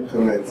to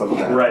implement some of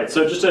that. Right.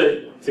 So just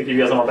to give you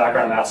guys a little more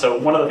background on that. So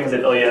one of the things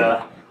that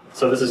Ilya,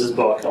 so this is his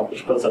book. I'll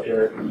just put this up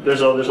here.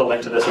 There's a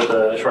link to this with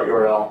a short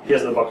URL. He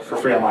has the book for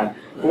free online.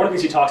 But one of the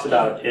things he talks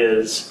about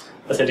is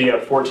this idea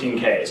of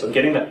 14K. So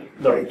getting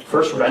the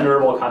first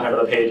renderable content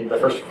of the page, the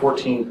first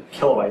 14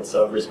 kilobytes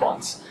of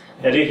response.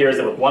 The idea here is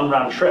that with one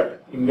round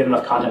trip, you can get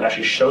enough content to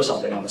actually show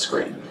something on the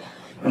screen.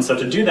 And so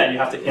to do that, you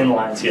have to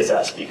inline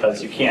CSS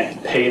because you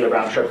can't pay the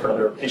round trip for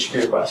another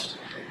HTTP request.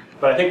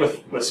 But I think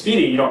with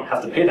Speedy, you don't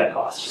have to pay that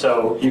cost.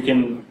 So you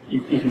can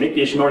make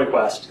the HTML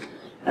request,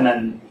 and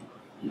then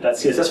that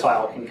CSS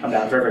file can come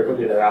down very, very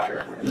quickly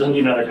thereafter. It doesn't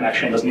need another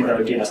connection, doesn't need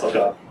another DNS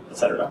lookup,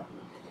 etc.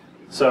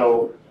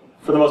 So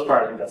for the most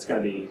part, I think that's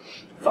going to be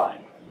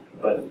fine.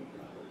 But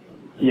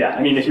yeah,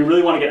 I mean, if you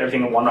really want to get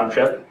everything in one round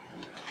trip,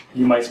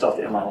 you might still have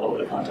to inline a little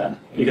bit of content.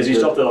 Because you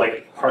still have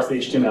to parse the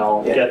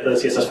HTML, get the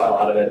CSS file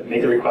out of it,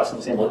 make the request on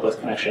the same localhost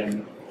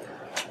connection.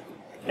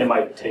 It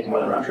might take more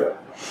than a round trip.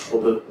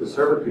 Well, the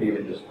server could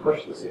even just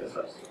push the CSS.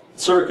 The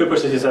server could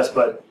push the CSS,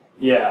 but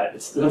yeah,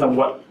 it depends on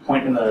what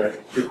point in the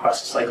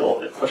request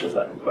cycle it pushes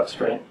that request,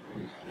 right?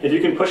 If you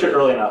can push it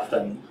early enough,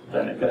 then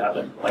it could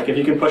happen. If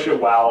you can push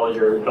it while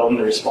you're building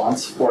the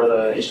response for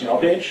the HTML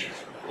page,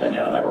 then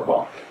yeah, that might work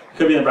well.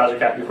 Could be in the browser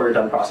cap before you're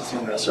done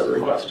processing the server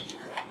request.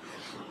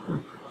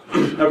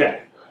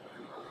 Okay,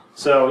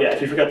 so yeah,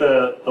 if you forget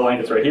the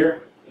link, it's right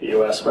here, the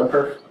EOS web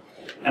perf.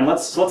 And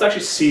let's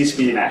actually see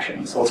Speedy in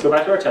action. So let's go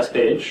back to our test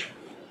page.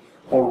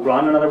 We'll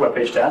run another web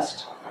page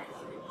test.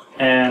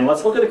 And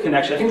let's look at the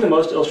connection. I think the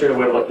most illustrative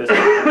way to look at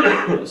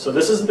this is, so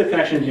this is the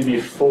connection to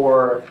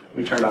before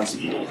we turned on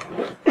Speedy.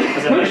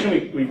 As I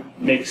mentioned, we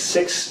make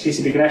 6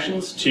 TCP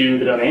connections to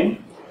the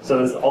domain.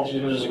 So all the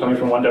users are coming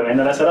from one domain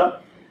that I set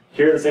up.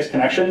 Here are the 6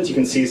 connections. You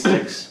can see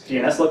 6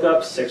 DNS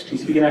lookups, 6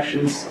 TCP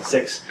connections,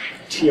 6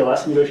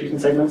 TLS negotiation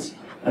segments,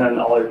 and then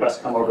all the requests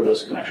come over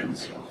those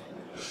connections.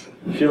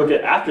 If you look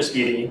at after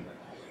Speedy,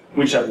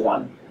 we just have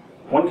one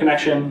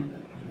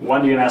connection,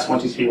 1 DNS, 1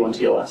 TCP, 1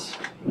 TLS.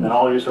 And then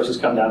all the resources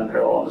come down in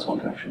parallel on this one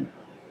connection.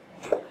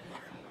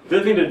 The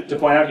other thing to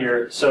point out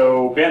here,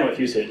 so bandwidth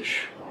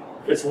usage.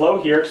 It's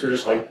low here because we're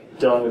just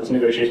dealing with this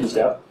negotiation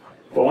step.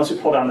 But once we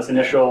pull down this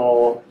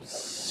initial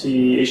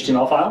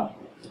HTML file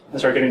and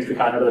start getting to the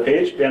content of the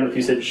page, bandwidth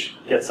usage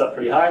gets up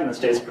pretty high and then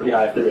stays pretty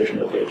high for the duration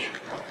of the page.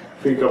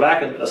 If we go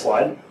back a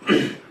slide,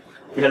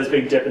 we had this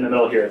big dip in the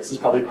middle here. This is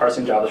probably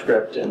parsing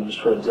JavaScript and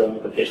just sort of dealing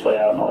with the page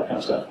layout and all that kind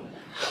of stuff.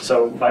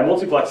 So by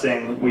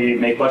multiplexing, we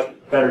make much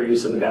better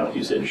use of the bandwidth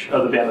usage,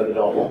 of the bandwidth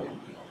available.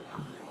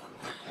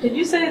 Did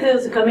you say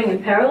those are coming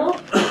in parallel?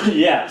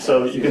 Yeah,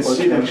 so you can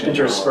see them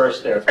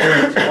interspersed there.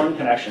 It's one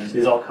connection, so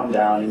these all come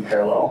down in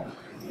parallel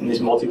in these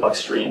multiplex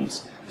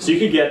streams. So you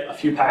could get a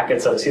few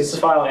packets of a CSS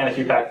file and a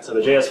few packets of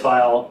a JS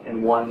file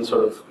in one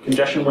sort of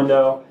congestion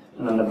window,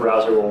 and then the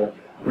browser will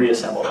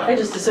reassemble them. I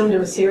just assumed it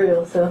was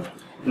serial, so.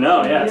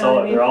 No, yeah,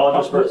 they're all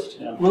interspersed.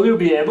 Yeah. Will you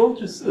be able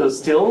to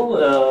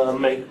still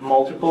make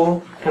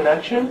multiple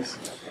connections?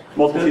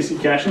 Multiple TCP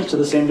connections to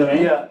the same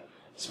domain? Yeah.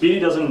 Speedy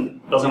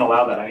doesn't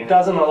allow that. I mean, It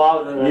doesn't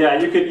allow the. Yeah,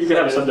 you could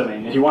have a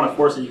subdomain. If you want to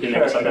force it, you can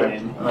make a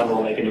subdomain, and then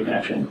we'll make a new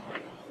connection.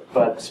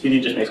 But Speedy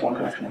just makes one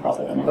connection across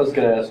that domain. I was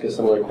going to ask a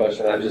similar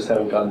question. I just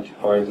haven't gotten too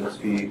far into the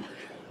Speedy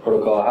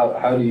protocol.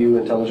 How do you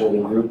intelligently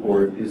group,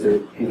 or is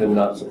there even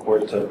not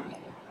support to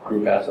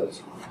group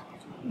assets?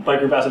 By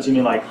group assets, you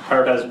mean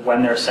prioritize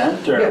when they're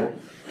sent, or?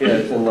 Yeah,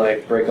 it's in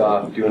break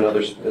off, do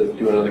another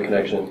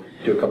connection,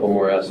 do a couple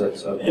more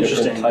assets of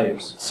different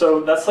types.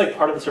 So that's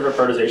part of the server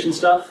prioritization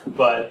stuff,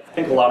 but I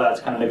think a lot of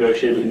that's kind of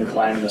negotiated between the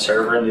client and the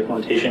server and the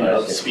implementation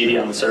of Speedy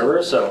on the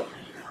server. So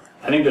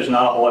I think there's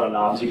not a whole lot of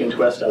knobs you can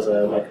twist as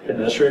a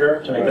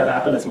administrator to make that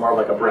happen. It's more of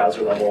like a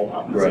browser level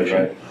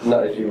optimization. Right.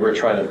 Not if you were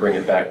trying to bring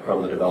it back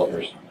from the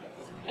developers,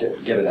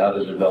 get it out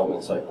of the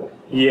development cycle.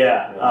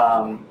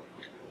 Yeah.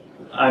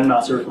 I'm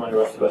not super familiar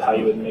with how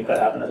you would make that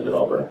happen as a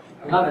developer.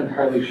 I'm not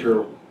entirely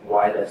sure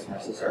why that's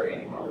necessary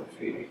anymore with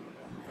Speedy.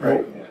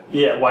 Right.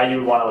 Yeah, why you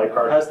would want to like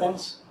prioritize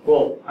things?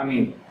 Well, I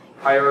mean,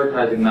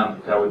 prioritizing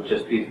them, that would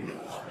just be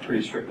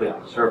pretty strictly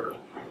on the server.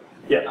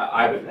 Yeah.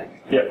 I would think.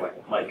 Yeah.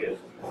 Like if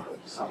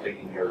something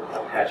in your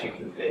Apache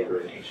config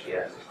or in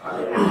HDS is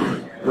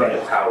priority. Right.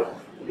 That's how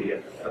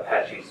the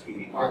Apache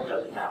Speedy mark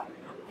does it now.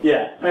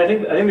 Yeah, I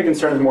think the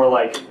concern is more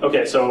like,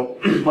 okay, so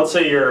let's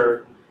say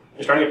you're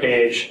starting a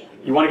page,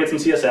 you want to get some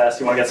CSS,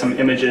 you want to get some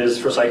images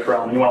for site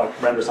Chrome, and you want to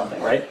like, render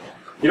something, right?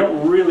 You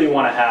don't really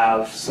want to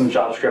have some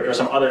JavaScript or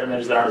some other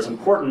images that aren't as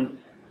important,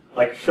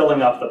 like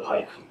filling up the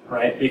pipe,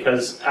 right?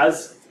 Because of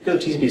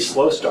TCP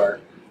slow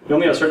start, you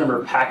only have a certain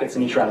number of packets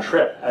in each round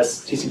trip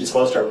as TCP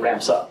slow start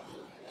ramps up.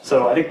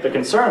 So I think the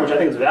concern, which I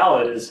think is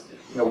valid, is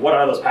what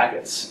are those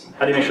packets?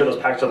 How do you make sure those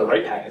packets are the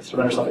right packets to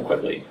render something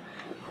quickly?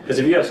 Because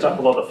if you have stuff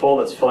below the fold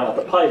that's filling up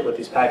the pipe with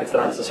these packets that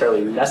aren't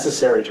necessarily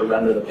necessary to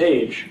render the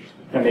page,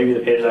 maybe the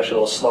page is actually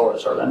a little slower to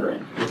start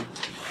rendering.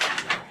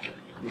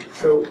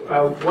 So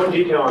one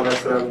detail on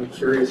this that I'm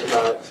curious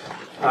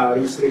about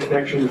is the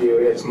connection view.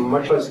 It's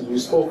much less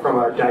useful from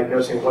a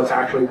diagnosing what's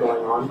actually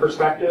going on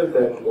perspective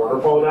than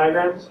waterfall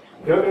diagrams.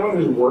 Anyone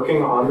who's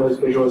working on those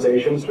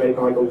visualizations to make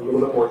them like a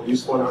little bit more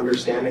useful in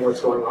understanding what's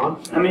going on?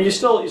 I mean, you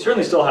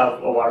certainly still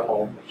have a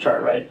waterfall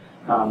chart, right?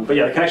 But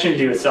yeah, the connection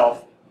view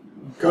itself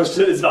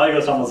its value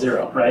goes to almost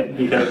zero, right?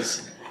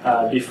 Because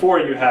before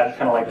you had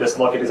kind of like this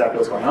look at exactly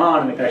what's going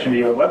on, and the connection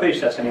view of web page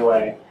test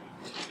anyway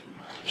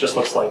just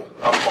looks like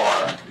a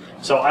bar.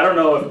 So I don't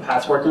know if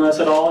Pat's working on this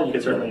at all. You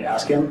could certainly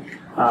ask him.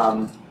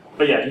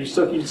 But yeah, you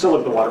still look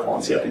at the waterfall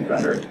and see how things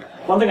rendered.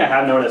 One thing I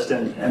have noticed,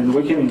 and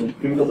we can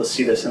be able to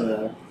see this in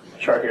the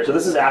chart here. So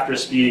this is after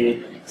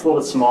Speedy. It's a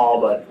little bit small,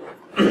 but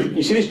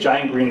you see these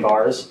giant green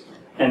bars,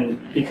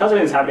 and because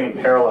everything's happening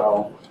in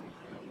parallel,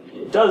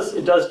 it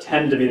does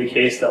tend to be the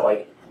case that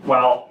like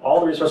while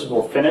all the resources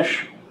will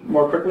finish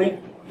more quickly,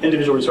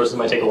 individual resources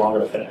might take longer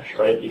to finish,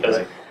 right?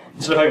 Because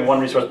instead of having one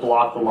resource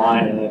block the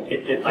line and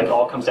it like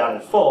all comes down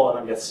in full and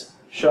then gets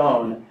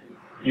shown,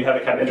 you have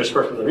it kind of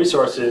interspersed with the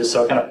resources,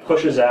 so it kind of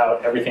pushes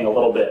out everything a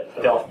little bit,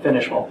 but they all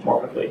finish more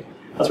quickly.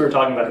 That's what we were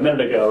talking about a minute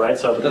ago, right?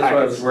 So that's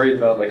why I was worried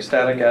about, like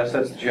static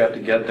assets that you have to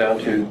get down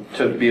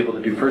to be able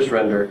to do first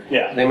render.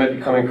 Yeah. They might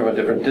be coming from a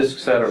different disk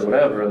set or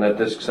whatever, and that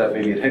disk set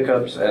maybe it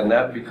hiccups, and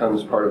that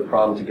becomes part of the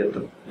problem to get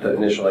the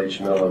initial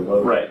HTML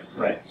load.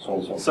 Right. So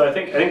and so. So I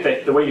think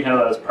that the way you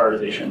handle that is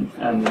prioritization,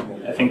 and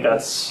I think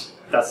that's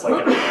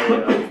like an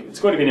area,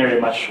 it's going to be an area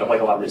of like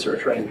a lot of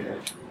research, right?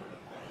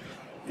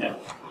 Yeah.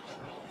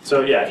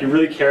 So yeah, if you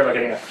really care about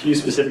getting a few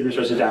specific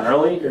resources down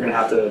early, you're going to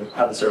have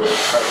the server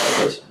prioritize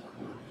those.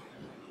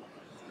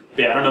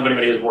 But yeah, I don't know if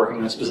anybody is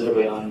working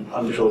specifically on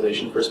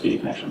visualization for speedy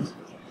connections.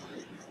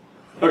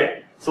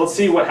 Okay, so let's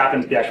see what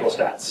happened to the actual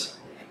stats.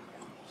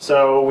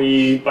 So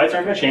bytes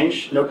aren't going to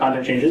change, no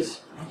content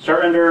changes.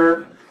 Start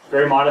render,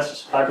 very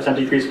modest, 5%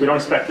 decrease. We don't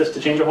expect this to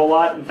change a whole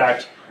lot. In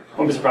fact, I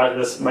won't be surprised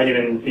if this might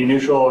even be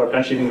neutral or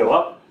potentially even go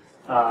up.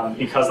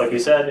 Because like we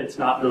said, it's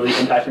not really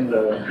impacting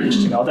the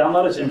HTML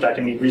download, it's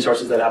impacting the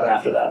resources that happen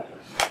after that.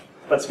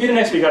 But speed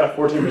index, we got a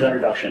 14%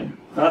 reduction.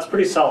 Now that's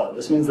pretty solid.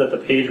 This means that the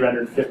page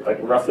rendered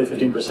roughly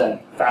 15%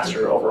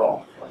 faster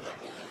overall.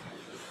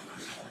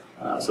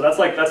 So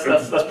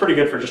that's pretty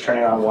good for just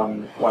turning on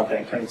one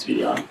thing, turning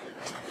Speedy on.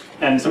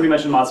 And somebody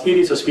mentioned Mod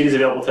Speedy, so Speedy is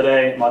available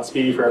today. Mod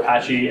Speedy for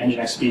Apache,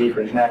 Nginx Speedy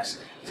for Nginx.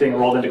 It's getting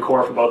rolled into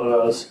core for both of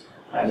those,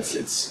 and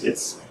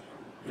it's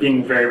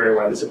being very, very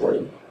widely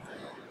supported.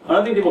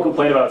 Another thing people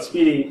complain about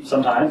Speedy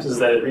sometimes is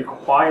that it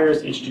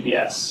requires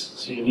HTTPS,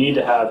 so you need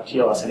to have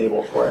TLS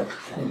enabled for it.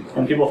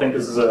 And people think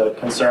this is a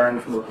concern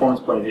from a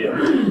performance point of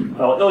view.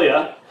 Well,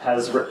 Ilya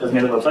has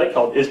made a website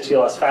called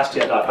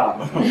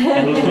istlsfastyet.com.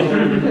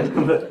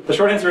 And the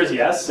short answer is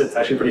yes, it's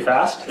actually pretty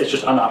fast, it's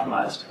just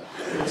unoptimized.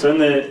 So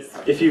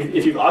if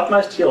you've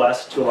optimized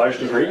TLS to a large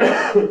degree,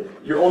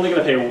 you're only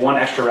going to pay one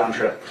extra round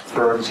trip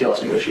for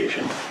TLS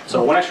negotiation.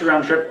 So one extra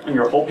round trip on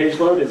your whole page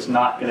load is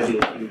not going to be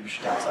a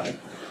huge downside.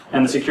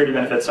 And the security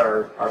benefits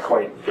are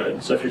quite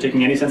good. So if you're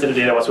taking any sensitive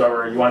data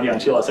whatsoever, you want to be on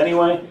TLS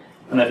anyway,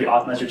 and then if you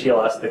optimize your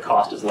TLS, the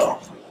cost is low.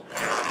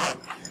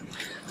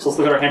 So let's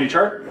look at our handy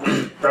chart.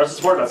 Browser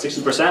support, about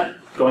 60%,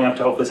 going up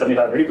to hopefully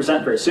 75 or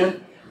 80% very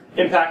soon.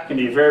 Impact can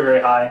be very,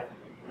 very high.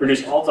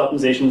 Reduce alt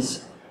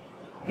optimizations,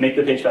 make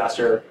the page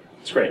faster.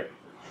 It's great.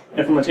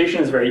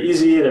 Implementation is very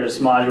easy. There's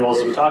modules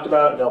that we talked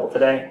about available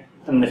today.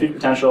 And the feature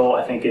potential,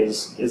 I think,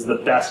 is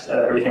the best at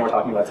everything we're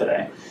talking about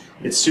today.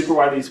 It's super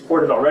widely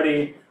supported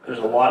already. There's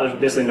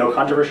basically no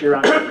controversy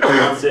around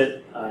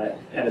it,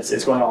 and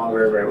it's going along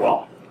very, very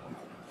well.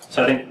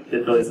 So I think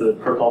it really is the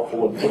protocol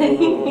full of.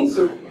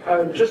 So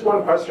just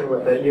one question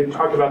with it. You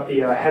talked about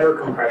the header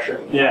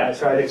compression. Yeah.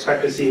 So I'd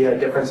expect to see a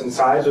difference in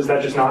size. Was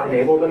that just not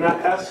enabled in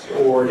that test,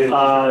 or did it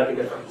make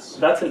a difference?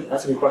 That's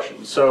a good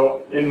question.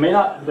 So it may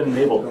not have been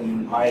enabled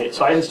in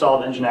so I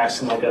installed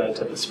Nginx in like a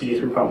type of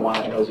Speedy 3.1.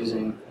 I think I was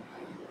using.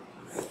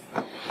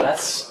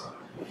 That's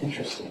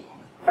interesting.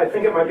 I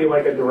think it might be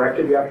like a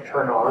directive you have to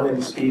turn on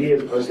in Speedy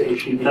as opposed to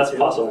HTTP. That's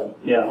possible.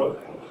 Yeah.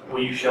 Were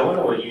you showing,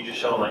 or were you just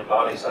showing like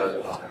body size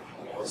of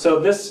it? So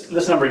this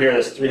number here,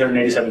 this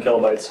 387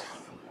 kilobytes,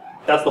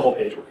 that's the whole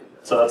page.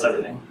 So that's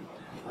everything.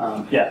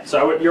 Yeah.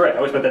 So you're right.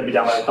 I would expect that to be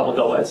down by a couple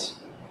kilobytes.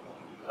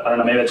 I don't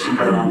know. Maybe I just didn't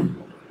put it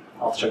on.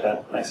 I'll have to check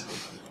that. Thanks.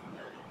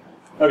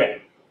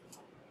 Okay.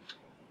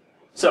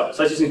 So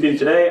sites using Speedy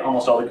today,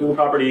 almost all the Google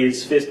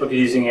properties. Facebook is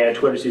using it.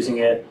 Twitter's using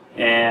it.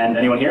 And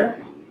anyone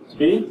here?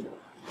 Speedy?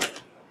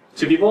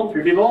 2 people?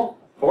 3 people?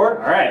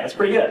 4? All right. That's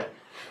pretty good.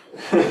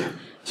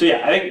 So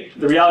yeah, I think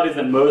the reality is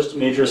that most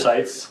major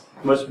sites,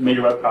 most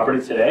major web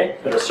properties today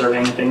that are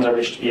serving things over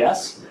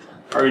HTTPS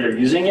are either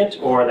using it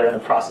or they're in the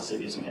process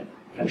of using it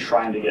and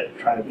trying to be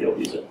able to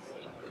use it.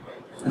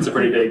 It's a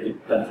pretty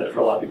big benefit for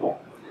a lot of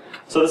people.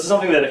 So this is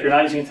something that if you're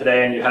not using it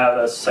today and you have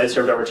a site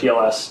served over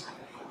TLS,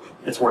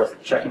 it's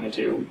worth checking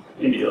into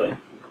immediately.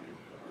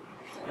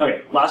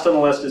 Okay, last on the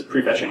list is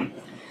prefetching.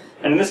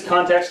 And in this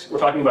context, we're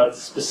talking about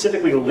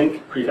specifically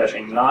link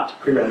prefetching, not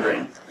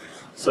pre-rendering.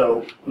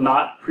 So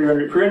not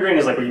pre-rendering. Pre-rendering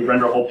is like when you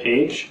render a whole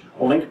page.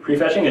 Link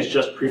prefetching is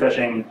just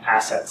prefetching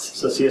assets,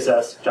 so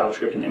CSS,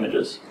 JavaScript, and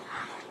images.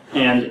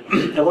 And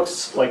it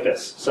looks like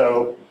this.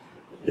 So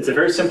it's a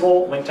very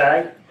simple link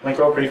tag, link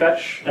row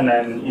prefetch, and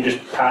then you just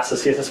pass a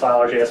CSS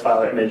file or JS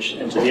file or image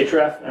into the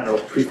href, and it'll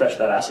prefetch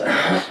that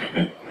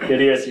asset. The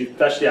idea is you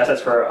fetch the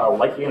assets for a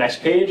likely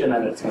next page, and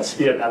then it's going to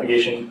speed up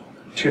navigation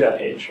to that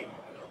page.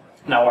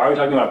 Now, why are we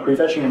talking about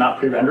prefetching and not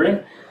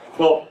pre-rendering?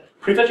 Well,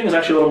 prefetching is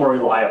actually a little more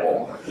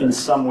reliable in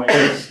some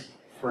ways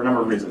for a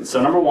number of reasons.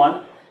 So number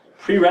one,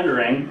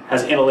 pre-rendering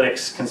has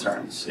analytics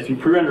concerns. If you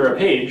pre-render a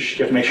page, you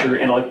have to make sure your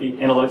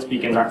analytics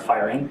beacons aren't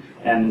firing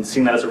and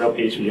seeing that as a real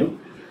page view.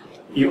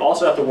 You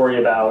also have to worry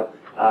about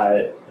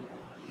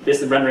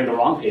basically rendering the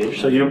wrong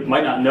page, so you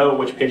might not know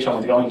which page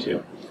someone's going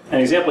to. An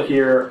example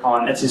here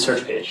on Etsy's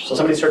search page. So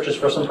somebody searches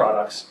for some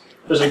products.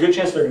 There's a good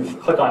chance they're going to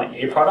click on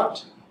a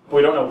product, but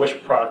we don't know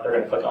which product they're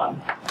going to click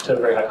on to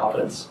very high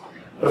confidence.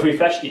 But if we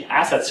fetch the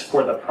assets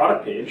for the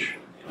product page,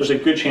 there's a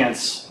good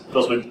chance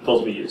those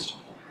will be used.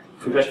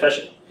 If we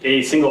fetch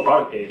a single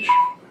product page,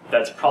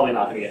 that's probably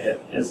not going to get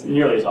hit as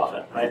nearly as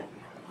often, right?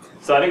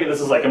 So I think this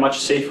is like a much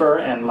safer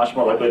and much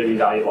more likely to be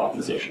valuable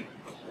optimization.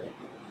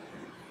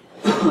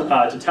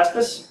 To test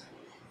this,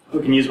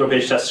 we can use web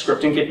page test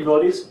scripting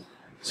capabilities.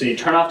 So you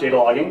turn off data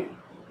logging,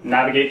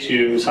 navigate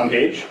to some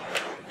page,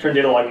 turn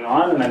data logging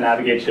on, and then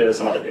navigate to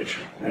some other page.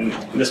 And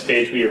this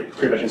page, we are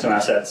prefetching some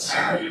assets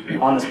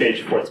on this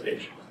page for this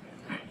page.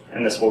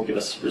 And this will give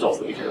us results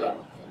that we care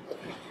about.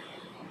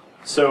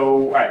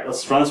 So, all right,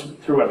 let's run this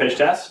through web page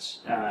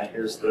test.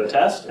 Here's the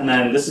test. And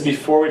then this is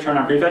before we turn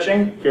on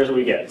prefetching. Here's what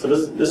we get. So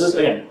this is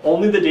again,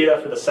 only the data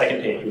for the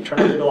second page. We turn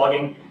on data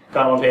logging,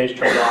 got on one page,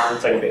 turn it on,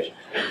 second page.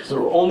 So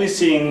we're only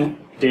seeing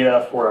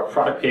data for a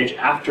product page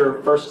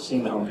after first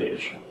seeing the home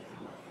page.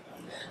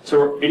 So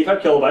we're 85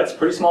 kilobytes,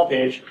 pretty small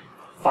page,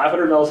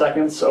 500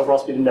 milliseconds overall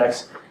speed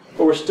index,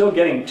 but we're still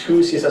getting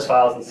 2 CSS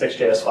files and 6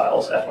 JS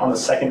files on the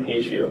second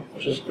page view,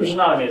 which is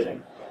not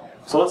amazing.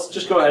 So let's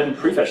just go ahead and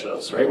prefetch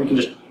those, right? We can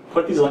just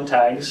put these link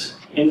tags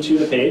into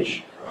the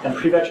page and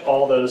prefetch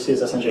all those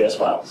CSS and JS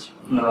files,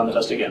 and then run the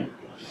test again.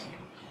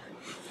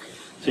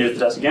 So here's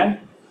the test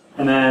again,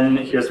 and then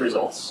here's the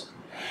results.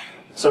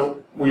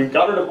 So we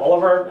got rid of all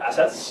of our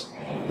assets.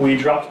 We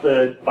dropped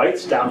the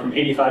bytes down from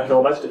 85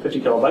 kilobytes to 50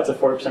 kilobytes, a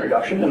 40%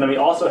 reduction, and then we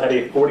also had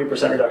a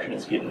 40% reduction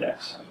in speed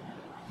index.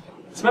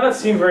 This might not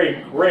seem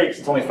very great because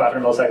it's only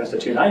 500 milliseconds to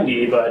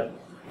 290, but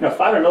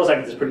 500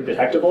 milliseconds is pretty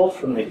detectable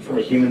from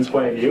a human's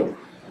point of view.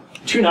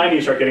 290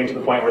 you start getting to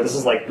the point where this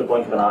is like the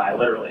blink of an eye,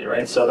 literally,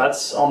 right? So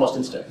that's almost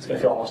instant. It's going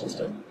to feel almost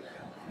instant.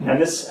 And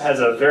this has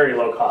a very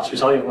low cost. We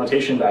saw the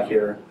implementation back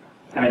here.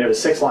 I mean, it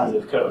was 6 lines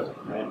of code,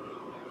 right?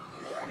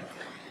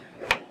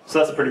 So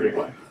that's a pretty big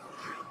one.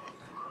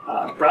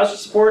 Browser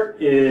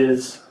support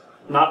is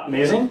not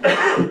amazing.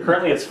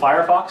 Currently it's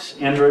Firefox,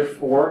 Android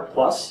 4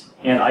 Plus,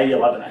 and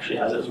IE11 actually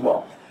has it as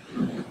well.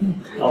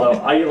 Although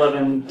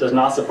IE11 does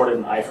not support it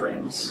in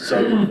iframes.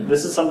 So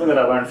this is something that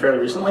I learned fairly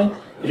recently.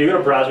 If you go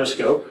to Browser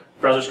Scope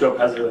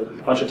has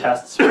a bunch of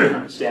tests for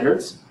different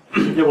standards.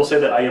 It will say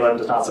that IE11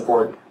 does not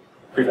support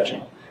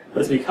prefetching.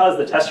 But it's because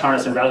the test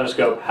harness in Browser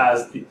Scope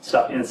has the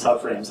stuff in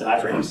subframes and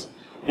iframes.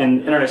 And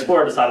Internet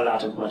Explorer decided not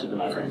to implement it in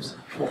iframes.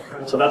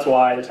 So that's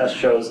why the test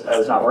shows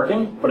as not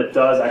working, but it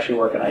does actually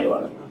work in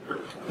IE11,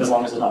 as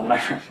long as it's not an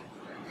iframe.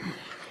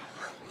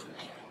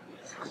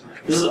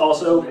 This is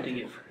also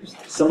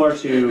similar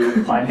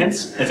to Klein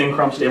hints. It's in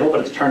Chrome stable, but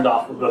it's turned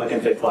off with the hook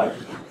and fig flag.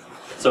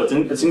 So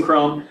it's in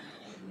Chrome.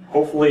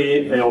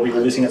 Hopefully they will be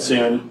releasing it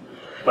soon.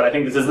 But I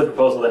think this is the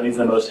proposal that needs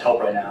the most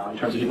help right now in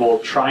terms of people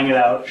trying it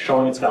out,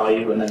 showing its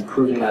value, and then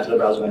proving that to the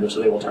browser vendor so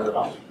they will turn it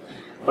on.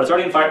 But it's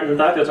already in the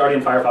fact that it's already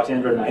in Firefox,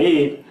 Android, and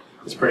IE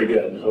is pretty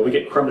good. So we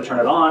get Chrome to turn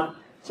it on,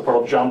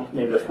 support will jump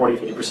maybe to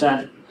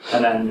 40–50%,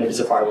 and then maybe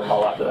Safari will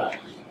follow after that.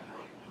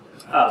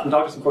 From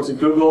talking to some folks at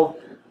Google,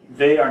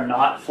 they are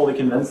not fully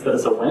convinced that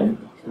it's a win.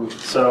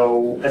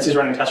 So Etsy's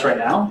running a test right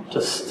now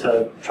just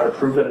to try to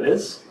prove that it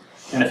is.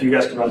 And if you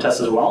guys could run tests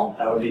as well,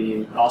 that would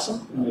be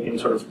awesome. And we can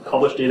sort of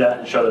publish data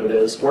and show that it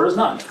is, or it is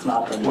not. It's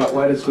not.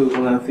 Why does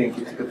Google not think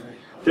it's good?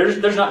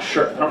 They're not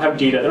sure. They don't have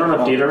data. They don't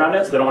have data around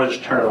it, so they don't want to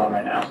just turn it on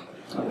right now.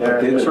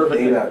 They're sort of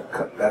data.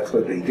 That's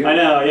what they do. I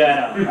know.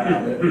 Yeah, I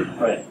know.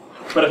 Right.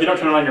 But if you don't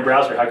turn it on in your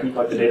browser, how can you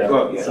collect the data?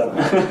 Well, yeah.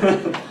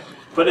 So.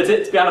 But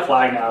it's beyond a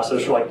flag now, so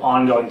it's like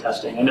ongoing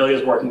testing. And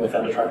Ilya's working with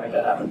them to try to make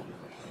that happen.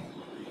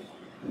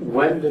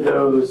 When do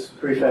those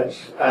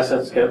prefetch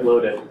assets get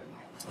loaded?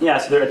 Yeah,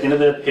 so they're at the end of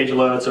the page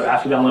load, so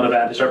after the download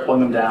event, they start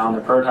pulling them down.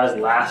 They're prioritized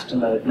last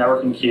in the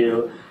networking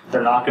queue.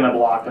 They're not going to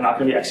block. They're not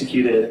going to be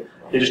executed.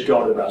 They just go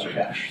into the browser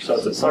cache. So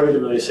it's a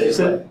really safe Is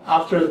it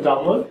after the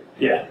download?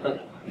 Yeah.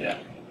 Yeah.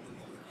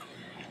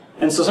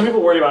 And so some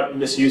people worry about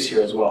misuse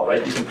here as well,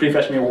 right? You can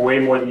prefetch way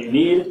more than you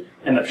need,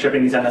 end up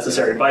shipping these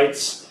unnecessary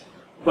bytes.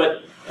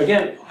 But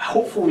again,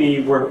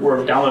 hopefully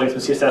we're downloading some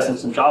CSS and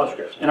some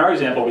JavaScript. In our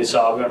example, we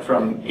saw we went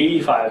from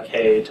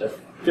 85K to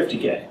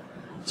 50K.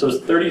 So it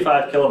was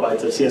 35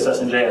 kilobytes of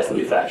CSS and JS that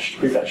we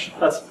prefetched.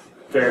 That's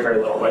very, very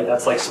little, right?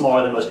 That's like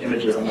smaller than most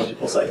images on most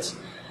people's sites.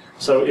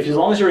 So as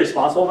long as you're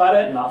responsible about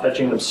it and not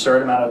fetching an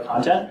absurd amount of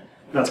content,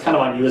 and that's kind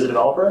of on you as a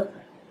developer,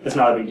 it's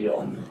not a big deal.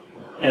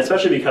 And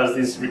especially because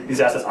these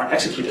assets aren't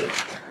executed.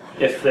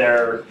 If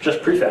they're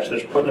just prefetched, they're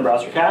just put in the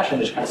browser cache and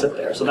they just kind of sit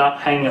there. So they're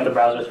not hanging up the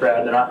browser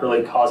thread, they're not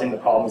really causing the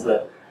problems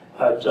that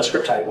a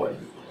script tag would.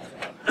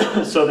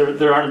 So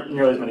there aren't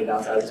nearly as many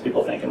downsides as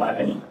people think, in my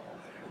opinion.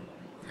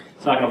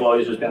 It's not going to blow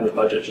users' bandwidth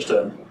budget just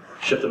to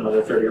ship them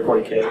another 30 or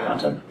 40K of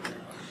content.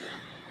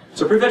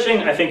 So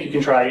prefetching, I think you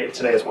can try it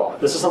today as well.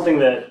 This is something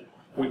that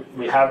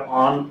we have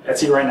on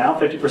Etsy right now.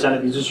 50%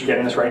 of users are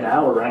getting this right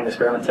now. We're running the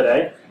experiment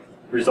today.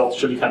 Results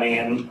should be coming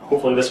in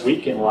hopefully this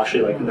week, and we'll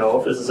actually know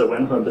if this is a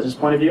win from a business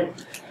point of view.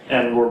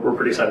 And we're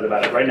pretty excited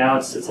about it. Right now,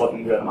 it's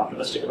looking good. I'm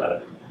optimistic about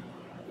it.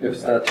 If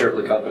it's not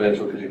terribly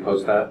confidential, could you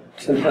post that?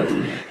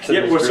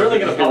 Yeah, we're certainly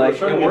going to publish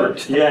it. It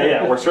worked.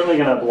 Yeah, we're certainly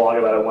going to blog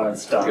about it when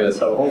it's done. Good.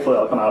 So hopefully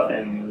it'll come out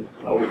in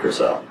a week or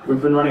so.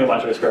 We've been running a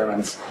bunch of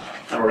experiments,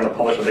 and we're going to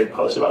publish a big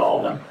post about all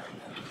of them.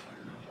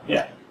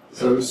 Yeah.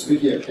 So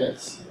speaking of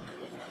kits,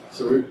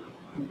 have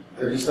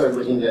you started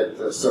looking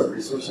at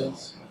sub-resource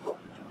hints?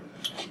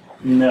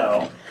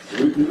 No.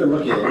 We've been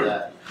looking at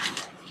that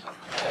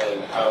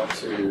and how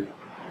to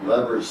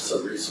leverage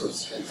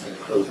sub-resource hints in a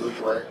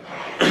closed-loop way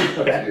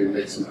to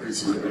make some pretty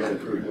significant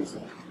improvements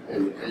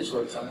in the page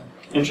load time.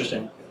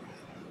 Interesting.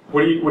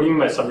 What do you mean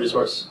by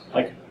sub-resource?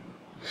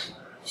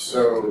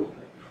 So,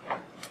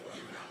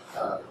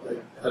 I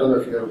don't know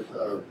if you know,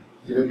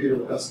 do you know Peter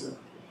McCusker?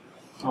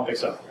 I don't think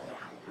so.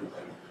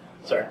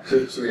 Sorry.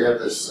 So we have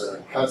this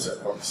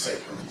concept called the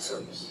site linking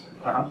service.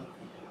 Uh-huh.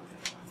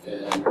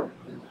 And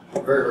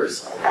very, very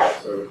simple.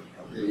 So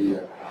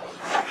the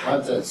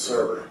content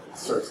server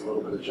starts a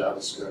little bit of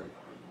JavaScript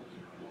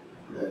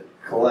that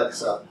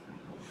collects up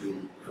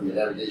from the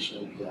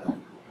navigation API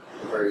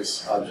the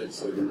various objects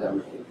that have been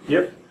downloaded.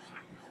 Yep.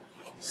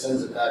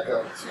 Sends it back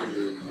up to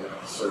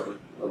the server.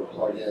 It'll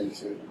plug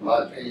into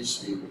mod page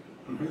speed,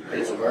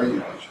 page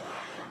learning module,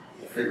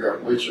 to figure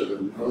out which are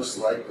the most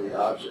likely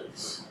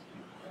objects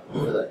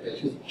for that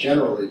page.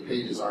 Generally,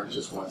 pages aren't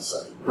just one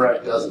site.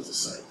 Right. Dozens of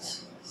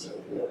sites. So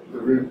the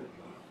root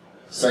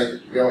site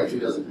that you're going to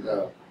doesn't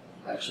know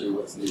actually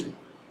what's needed.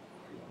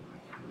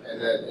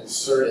 And then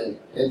inserting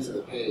into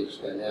the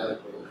page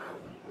dynamically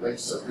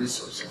links of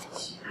resource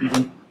hints.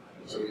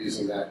 So we're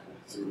using that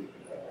to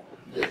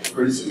get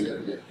pretty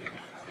significant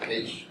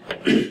page,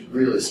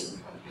 really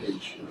significant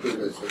page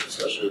improvements,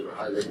 especially for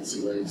high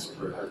latency lanes or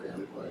for high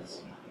bandwidth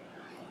lanes.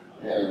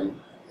 And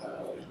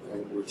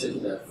we're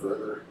taking that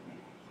further.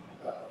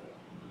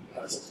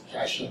 Concept of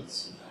cache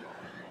hints.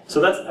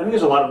 So I think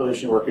there's a lot of really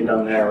interesting work being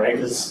done there, right?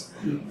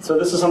 So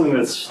this is something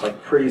that's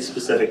pretty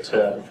specific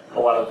to a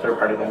lot of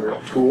third-party vendor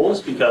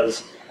tools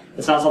because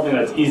it's not something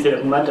that's easy to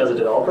implement as a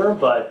developer,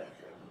 but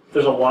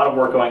there's a lot of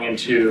work going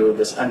into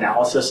this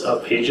analysis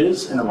of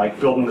pages and then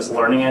building this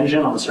learning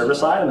engine on the server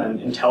side and then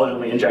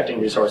intelligently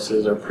injecting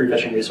resources or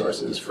prefetching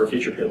resources for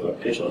future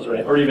page loads,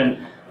 right? Or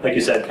even, like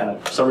you said, kind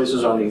of some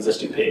resources on the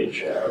existing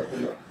page.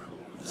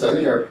 So I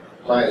think our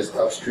plan is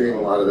to upstream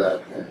a lot of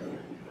that and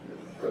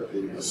put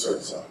the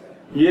asserts on there.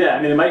 Yeah,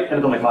 I mean, it might end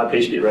up on like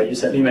ModPageSpeed, right?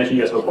 You mentioned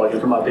you guys have a plugin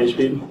for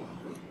ModPageSpeed.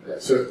 Yeah,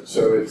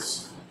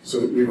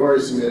 so we've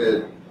already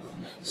submitted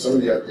some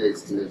of the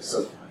updates to make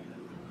some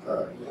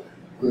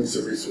links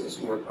of resource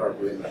work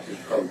properly in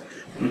Chrome.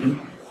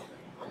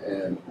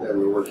 And then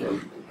we're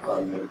working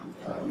on the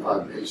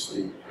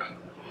ModPageSpeed.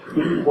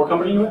 What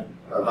company are you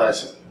with?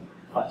 Bison.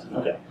 Bison,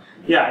 okay.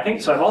 Yeah, I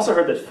think so. I've also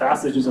heard that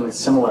Fast is doing something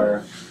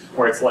similar,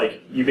 where it's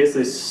like you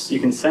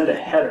can send a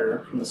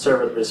header from the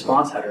server, the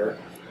response header,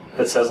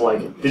 that says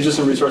like, these are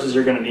some resources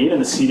you're going to need,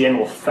 and the CDN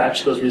will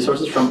fetch those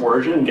resources from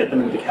origin and get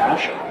them into the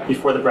cache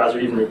before the browser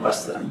even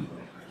requests them.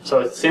 So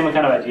it's the same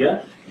kind of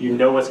idea. You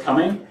know what's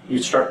coming. You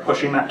start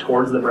pushing that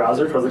towards the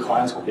browser, towards the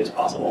client as quickly as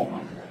possible.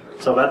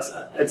 So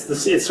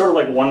it's sort of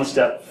like one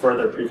step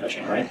further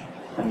prefetching, right?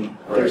 And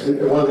there's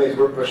one of the things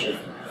we're pushing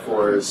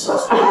for is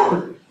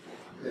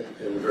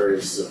in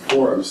various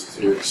forums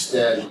to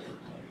extend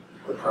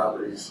the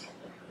properties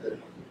that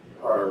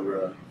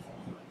are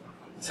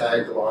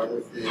tagged along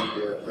with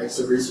the links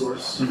of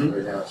resource.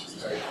 Right now it's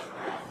just tagged.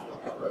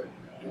 But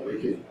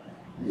we could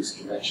use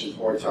connections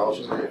more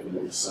intelligently if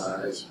we need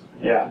size.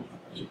 Yeah.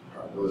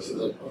 There's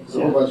a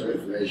whole bunch of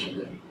information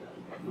that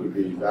would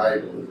be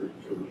valuable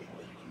to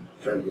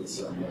try to get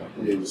some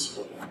community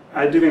support.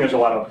 I do think there's a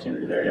lot of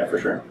opportunity there, yeah, for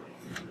sure.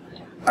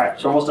 All right,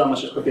 so we're almost done.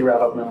 Let's just quickly wrap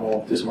up, and then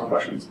we'll do some more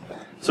questions.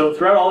 So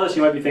throughout all this,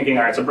 you might be thinking,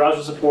 all right, so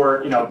browser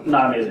support, not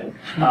amazing.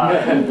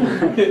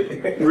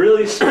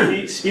 Really,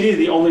 Speedy is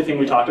the only thing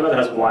we talked about that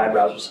has wide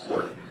browser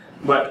support.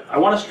 But I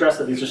want to stress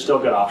that these are still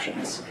good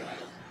options.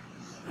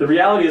 The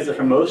reality is that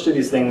for most of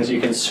these things,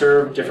 you can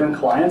serve different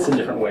clients in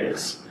different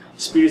ways.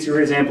 Speedy is a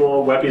great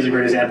example. WebP is a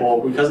great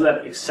example. Because of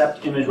that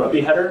accept image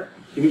WebP header,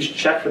 you can just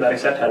check for that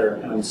accept header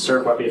and then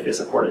serve WebP if they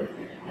support it.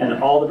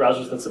 And all the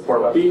browsers that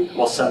support WebP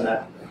will send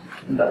that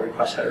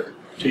request header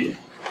to you.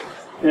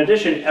 In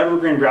addition,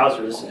 evergreen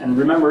browsers, and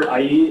remember,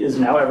 IE is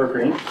now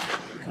evergreen.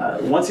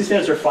 Once these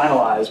standards are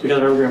finalized, because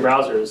of evergreen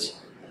browsers,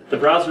 the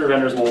browser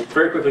vendors will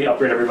very quickly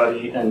upgrade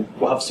everybody and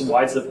will have some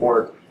wide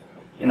support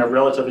in a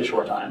relatively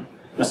short time.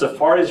 Now,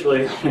 Safari is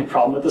really the only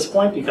problem at this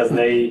point because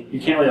you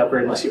can't really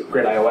upgrade unless you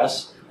upgrade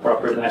iOS or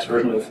upgrade to the next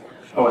version of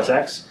OS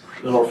X.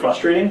 It's a little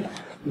frustrating,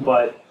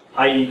 but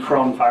IE,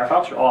 Chrome, and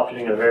Firefox are all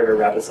updating at a very, very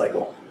rapid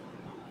cycle.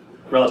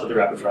 Relatively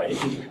rapid for IE.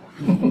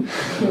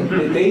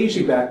 They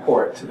usually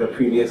backport to the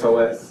previous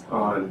OS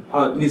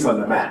at least on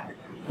the Mac,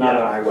 not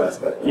on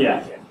iOS. But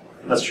yeah,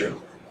 that's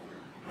true.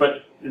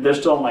 But they're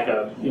still in like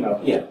a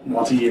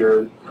once a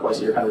year, twice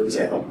a year kind of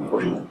cycle,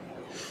 unfortunately.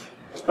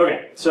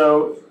 Okay,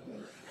 so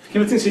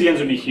convincing CDNs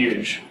would be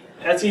huge.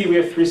 Etsy, we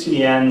have 3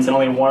 CDNs, and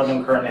only one of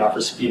them currently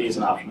offers Speedy as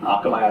an option.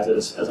 Akamai has it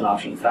as an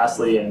option.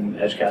 Fastly and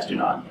Edgecast do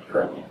not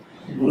currently.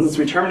 Since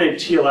we terminate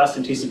TLS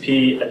and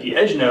TCP at the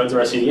edge nodes of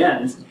our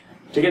CDNs,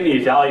 to get any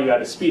value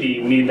out of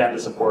Speedy, we need them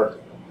to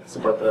support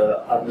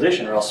the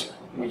optimization, or else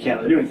we can't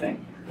really do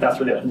anything. That's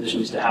where the optimization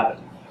needs to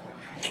happen.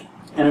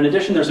 And in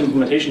addition, there's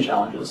implementation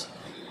challenges.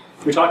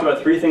 We talked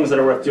about 3 things that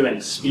are worth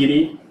doing: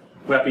 Speedy,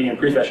 WebP, and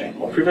prefetching.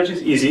 Well, prefetching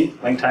is easy,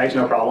 link tags,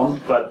 no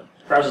problem, but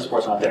browser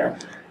support's not there.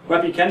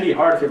 WebP can be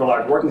hard if you have a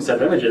large working set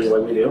of images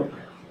like we do.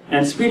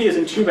 And Speedy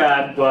isn't too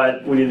bad,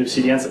 but we need the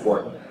CDN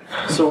support.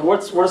 So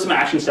what are some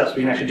action steps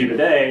we can actually do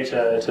today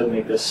to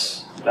make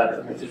this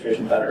better, make the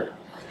situation better?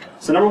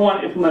 So number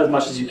 1, implement as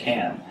much as you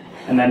can.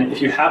 And then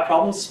if you have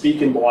problems,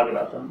 speak and blog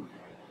about them.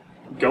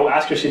 Go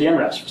ask your CDN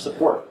reps for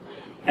support.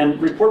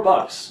 And report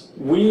bugs.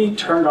 We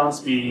turned on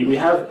Speedy. We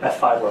have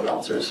F5 load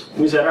balancers.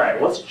 We said, all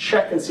right, let's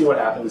check and see what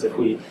happens if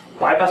we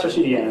bypass our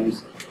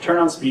CDNs, turn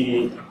on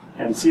Speedy,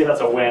 and see if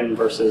that's a win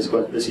versus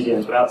going to the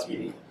CDNs without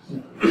Speedy.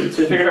 So we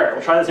figured, all right,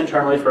 we'll try this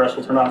internally first.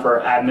 We'll turn it on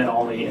for our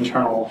admin-only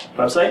internal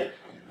website.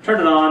 Turned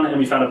it on, and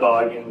we found a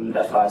bug in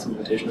F5's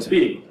implementation of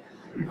Speedy.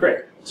 Great.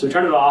 So we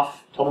turned it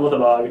off, told them about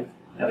the bug.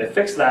 Now they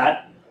fixed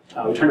that.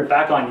 We turned it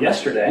back on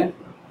yesterday,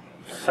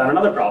 found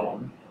another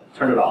problem,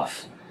 turned it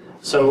off.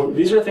 So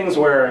these are things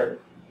where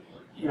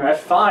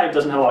F5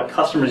 doesn't have a lot of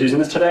customers using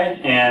this today,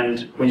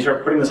 and when you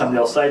start putting this on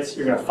real sites,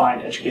 you're going to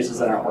find edge cases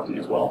that aren't working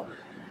as well.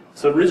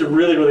 So it is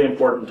really, really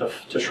important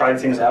to try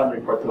these things out and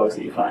report the bugs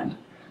that you find.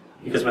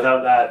 Because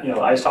without that,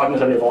 I was talking to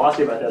somebody at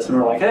Velocity about this, and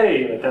we were like,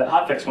 hey, that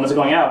hotfix, when is it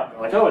going out? And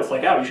they're like, oh, it's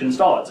like out, you should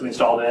install it. So we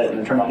installed it, and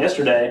then turned it on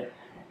yesterday,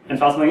 and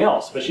found something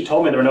else. But she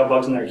told me there were no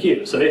bugs in their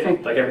queue. So they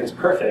think like everything's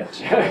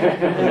perfect.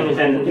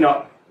 and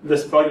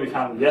this bug that we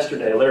found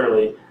yesterday,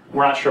 literally,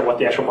 we're not sure what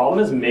the actual problem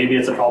is. Maybe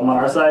it's a problem on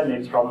our side, maybe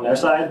it's a problem on their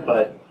side,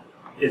 but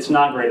it's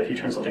not great if you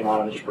turn something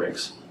on and it just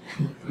breaks.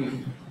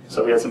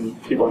 So we had some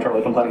people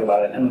internally complaining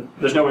about it, and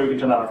there's no way we can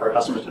turn that on for our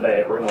customers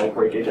today if we're going to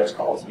break AJAX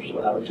calls, which is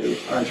what happened to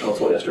our internal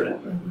tool yesterday.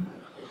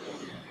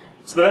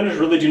 So the vendors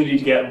really do need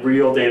to get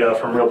real data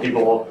from real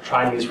people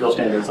trying these real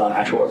standards on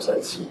actual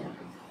websites.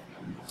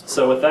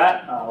 So with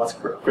that, let's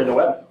create the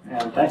web,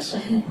 and thanks.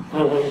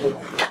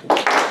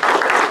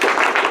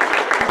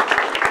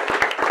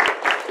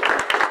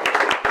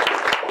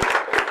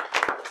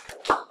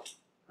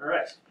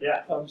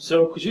 Yeah.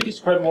 So could you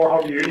describe more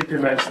how you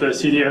implement the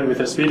CDN with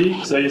the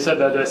Speedy? So you said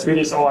that the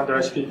Speedy is all under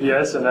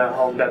HTTPS, and then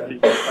how that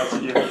becomes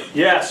CDN?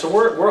 Yeah, so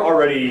we're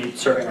already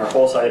serving our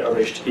whole site over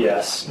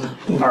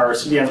HTTPS. Our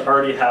CDNs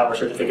already have our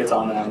certificates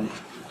on them.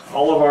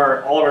 All of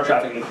our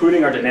traffic,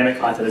 including our dynamic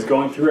content, is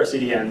going through our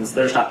CDNs.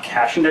 They're just not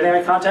caching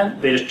dynamic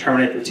content. They just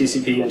terminate the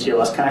TCP and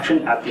TLS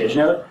connection at the edge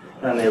node,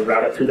 and then they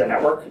route it through their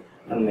network,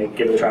 and they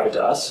give the traffic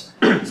to us.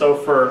 So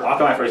for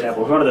Akamai, for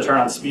example, if we wanted to turn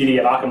on Speedy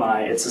at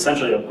Akamai, it's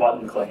essentially a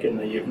button click in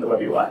the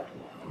web UI.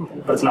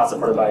 But it's not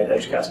supported by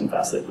Edgecast and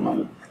Fastly at the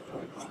moment.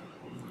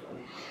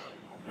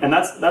 And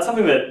that's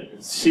something that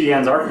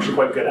CDNs are actually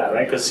quite good at,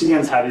 right? Because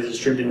CDNs have these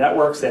distributed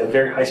networks. They have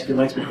very high-speed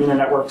links between their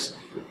networks.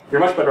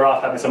 You're much better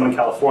off having someone in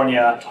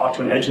California talk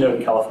to an edge node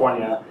in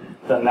California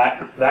than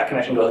that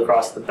connection goes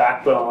across the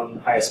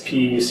backbone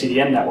ISP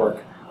CDN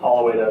network all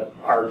the way to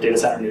our data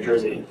center in New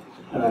Jersey,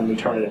 and then we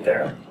terminate it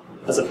there,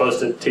 as opposed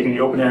to taking the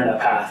open internet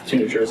path to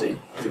New Jersey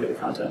to get the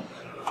content.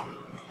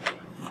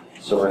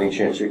 So any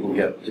chance you can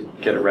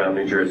get around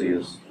New Jersey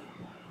is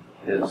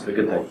a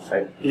good thing,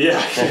 right? Yeah.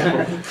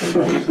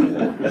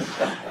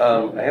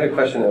 I had a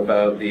question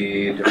about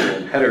the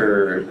different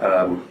header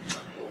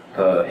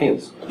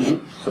hints.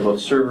 So both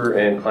server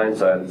and client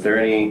side,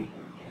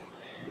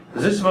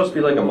 is this supposed to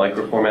be like a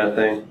microformat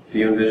thing? Do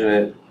you envision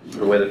it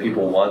the way that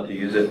people want to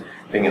use it,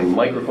 being in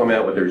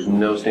microformat where there's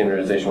no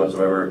standardization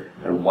whatsoever,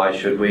 and why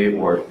should we,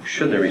 or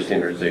should there be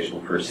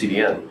standardization for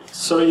CDN?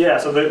 So yeah,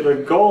 so the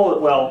goal,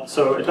 well,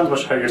 so it depends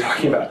which header you're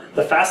talking about.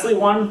 The Fastly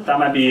one, that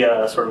might be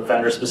a sort of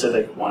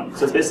vendor-specific one.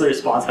 So it's basically a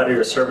response header,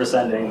 your server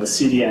sending, the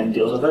CDN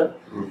deals with it.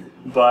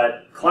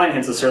 But client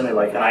hints is certainly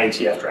like an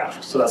IETF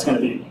draft, so that's going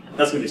to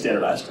be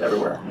standardized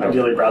everywhere.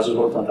 Ideally, browsers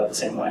will want that the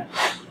same way.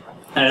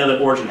 And I know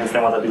that origin hints, they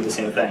want that to be the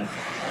same thing.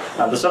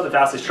 The stuff that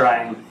Fastly's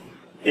trying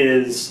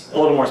is a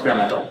little more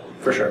experimental,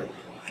 for sure.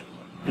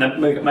 And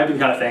it might be the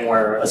kind of thing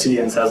where a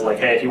CDN says, like,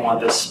 hey, if you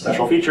want this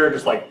special feature,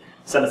 just like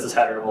send us this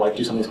header, we'll like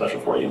do something special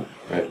for you.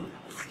 Right.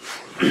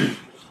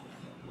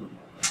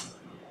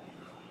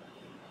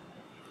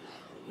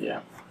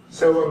 Yeah.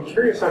 So I'm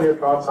curious on your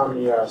thoughts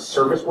on the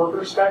service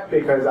worker spec,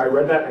 because I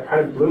read that and it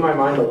kind of blew my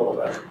mind a little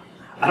bit.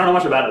 I don't know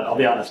much about it, I'll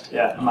be honest.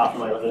 Yeah, I'm not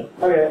familiar with it.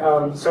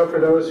 Okay, so for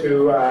those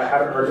who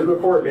haven't heard of it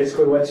before, it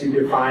basically lets you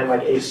define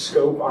like a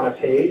scope on a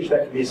page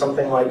that could be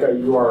something like a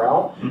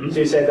URL. So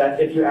you say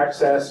that if you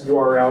access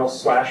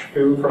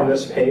URL/foo from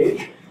this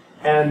page,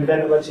 and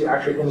then it lets you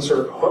actually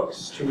insert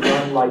hooks to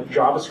run like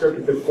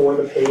JavaScript before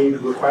the page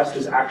request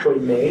is actually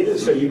made.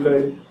 So you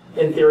could,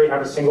 in theory,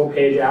 have a single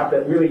page app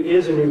that really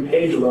is a new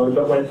page load,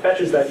 but when it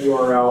fetches that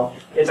URL,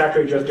 it's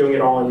actually just doing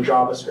it all in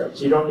JavaScript.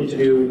 So you don't need to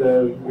do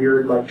the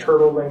weird like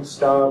turtle link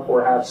stuff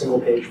or have single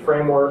page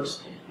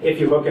frameworks if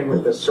you hook in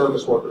with the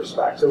service worker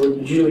spec. So it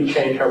would really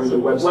change how we do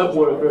websites. Web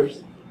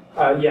workers.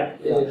 Yeah.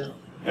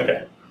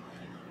 Okay.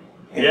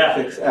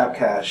 And fix app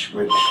cache,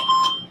 which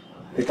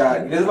the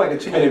guy, this is like a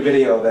 2-minute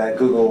video that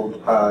Google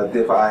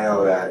did for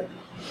I/O, that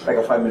like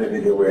a 5-minute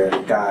video where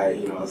the guy,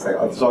 it's like,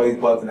 there's all these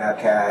bugs in app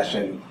cache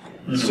and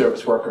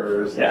service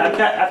workers. Yeah,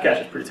 app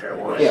cache is pretty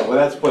terrible, right? Yeah, well,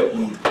 that's what It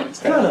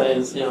kind of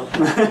is,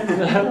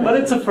 but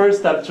it's a first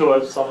step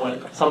towards something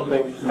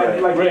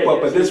great. Well,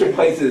 but this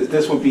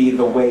would be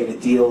the way to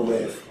deal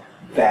with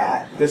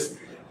that. This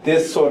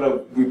sort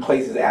of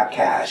replaces app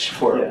cache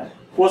for. Yeah.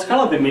 Well, it's kind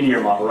of like the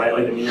Meteor model, right?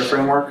 Like the Meteor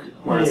framework,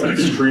 where it's like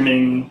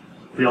streaming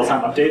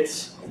real-time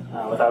updates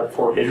without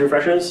 4-page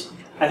refreshes.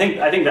 I think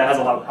that has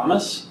a lot of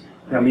promise.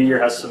 Meteor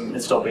has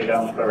it's still beta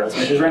on whatever has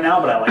some issues right now,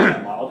 but I like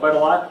that model quite a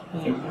lot. I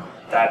think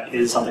that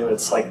is something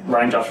that's like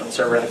running jobs from the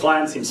server and the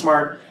client, seems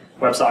smart.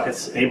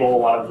 WebSockets enable a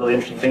lot of really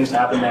interesting things to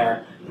happen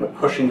there.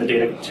 Pushing the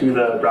data to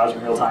the browser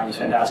in real time is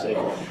fantastic.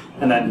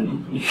 And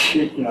then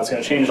it's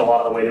going to change a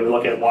lot of the way that we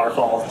look at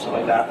waterfalls and stuff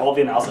like that. All of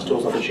the analysis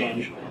tools have to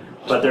change,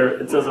 but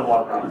it does have a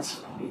lot of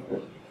promise.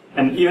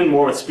 And even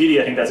more with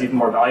Speedy, I think that's even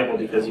more valuable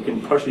because you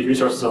can push these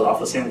resources off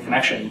the same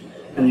connection,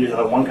 and you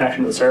have one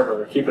connection to the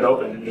server, keep it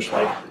open, and just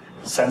like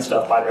send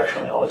stuff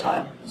bidirectionally all the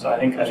time. So I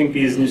think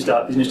these new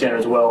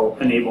standards will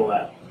enable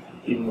that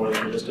even more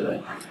than it is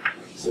today.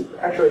 So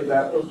actually,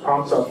 that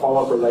prompts a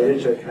follow-up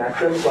related to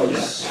connections. Like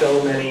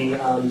so many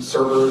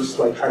servers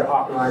like try to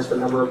optimize the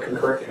number of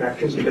concurrent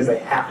connections because they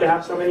have to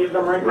have so many of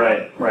them right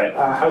now. Right.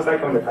 How's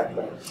that going to affect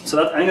things?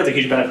 So I think that's a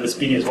huge benefit of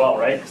Speedy as well,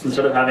 right? So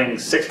instead of having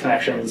 6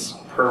 connections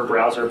per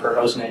browser per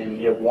host name,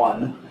 you have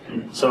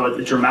 1. So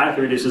it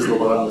dramatically reduces the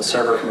load on the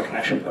server from a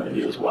connection point of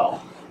view as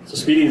well. So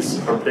Speedy is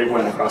a big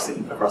win across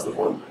the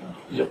board.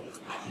 Yep.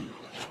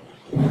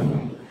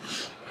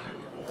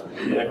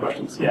 Any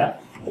questions? Yeah.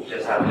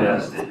 Just have to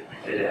ask,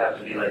 did it have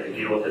to be like a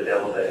deal with the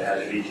devil that it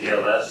had to be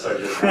TLS, or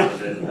just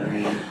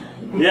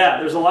Yeah,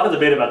 there's a lot of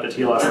debate about the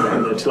TLS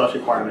and the TLS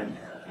requirement.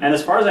 And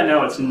as far as I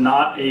know, it's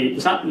not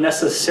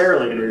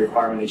necessarily going to be a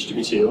requirement in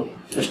HTTP2.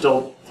 They're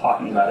still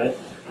talking about it.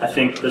 I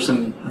think there's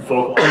some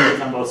vocal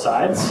arguments on both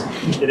sides.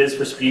 It is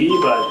for Speedy,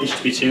 but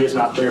HTTP2 is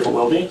not clear if it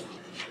will be.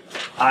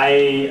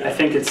 I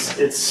think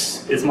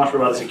it's much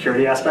more about the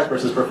security aspect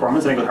versus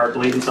performance. I think with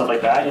Heartbleed and stuff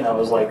like that, it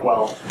was like,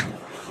 well,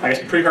 I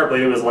guess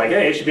pre-Heartbleed it was like,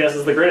 hey, HTTPS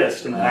is the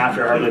greatest, and then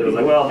after Heartbleed it was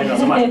like, well, maybe not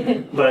so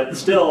much. But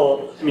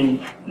still,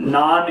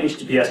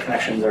 non-HTTPS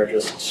connections are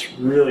just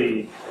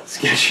really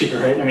sketchy,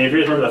 right? If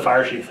you remember the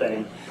Firesheep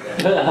thing.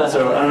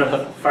 So I don't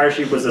know if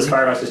Firesheep was this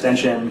Firefox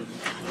extension,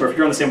 or if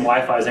you're on the same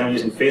Wi-Fi as anyone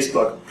using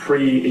Facebook,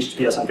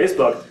 pre-HTTPS on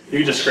Facebook, you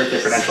could just scrape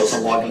their credentials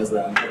and log in as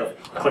them.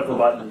 Click the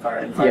button and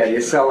fire. Yeah,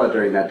 Yacela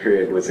during that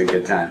period was a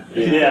good time.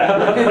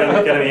 Yeah,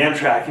 get on the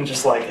Amtrak and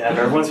just like have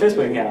everyone's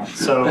Facebook account.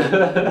 So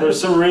there's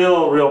some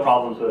real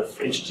problems with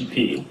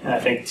HTTP, and I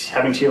think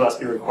having TLS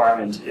be a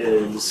requirement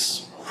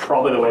is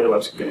probably the way the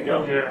web's going to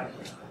go. Yeah.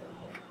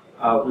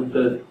 With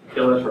the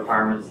TLS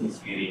requirements in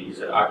Speedy, you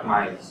said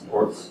Akamai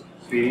supports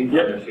Speedy,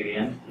 Yep. their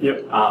CDN.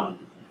 Yep.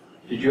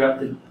 Did you have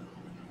to,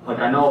 like,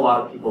 I know a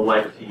lot of people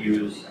like to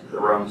use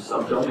their own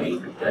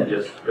subdomain that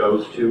just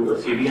goes to a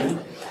CDN.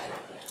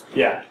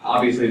 Yeah.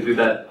 Obviously, to do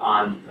that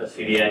on a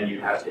CDN,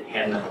 you'd have to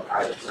hand them a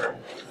private cert.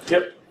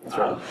 Yep. That's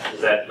right.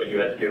 Is that what you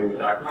had to do with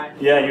Akamai?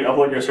 Yeah, you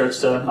upload your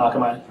certs to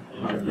Akamai.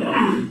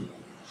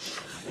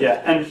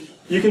 Yeah, and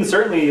you can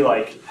certainly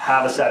like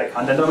have a static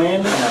content domain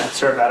and then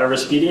serve that over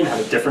Speedy and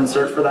have a different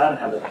cert for that and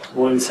have a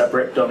completely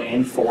separate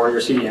domain for your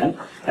CDN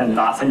and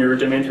not send your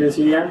domain through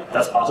the CDN.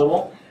 That's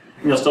possible.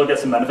 And you'll still get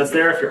some benefits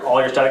there if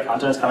all your static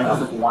content is coming off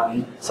of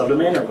one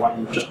subdomain or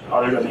one just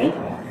other domain.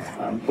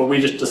 But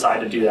we just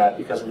decided to do that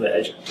because of the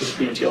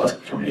HTTP and TLS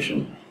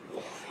determination.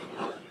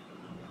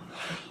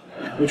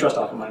 Yeah, we trust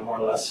Akamai more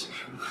or less.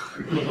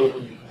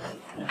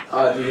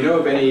 Do you know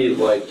of any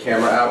like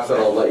camera apps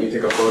that'll let you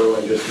take a photo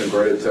and just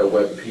convert it to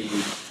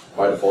WebP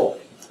by default?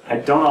 I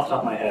don't off the top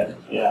of my head.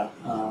 Yeah,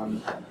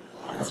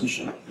 that's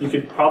interesting. You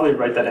could probably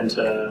write that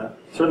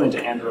certainly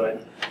into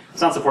Android.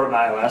 It's not supported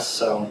on iOS,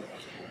 so.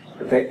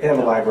 But they have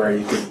a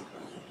library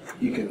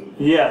you can.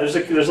 Yeah, there's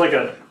like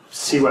a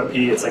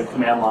CWebP. It's like a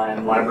command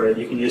line library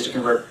that you can use to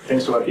convert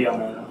things to WebP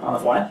on the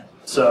fly.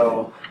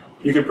 So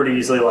you could pretty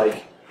easily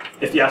like,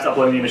 if you have to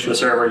upload an image to a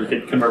server, you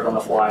could convert it on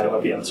the fly to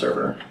WebP on the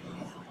server.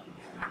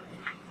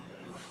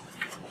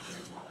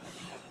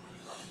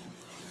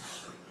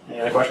 Any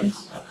other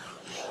questions?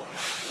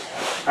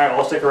 All right,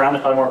 well, stick around.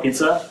 There's probably more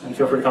pizza, and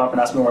feel free to come up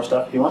and ask me more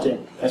stuff if you want to.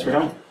 Thanks for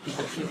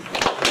coming.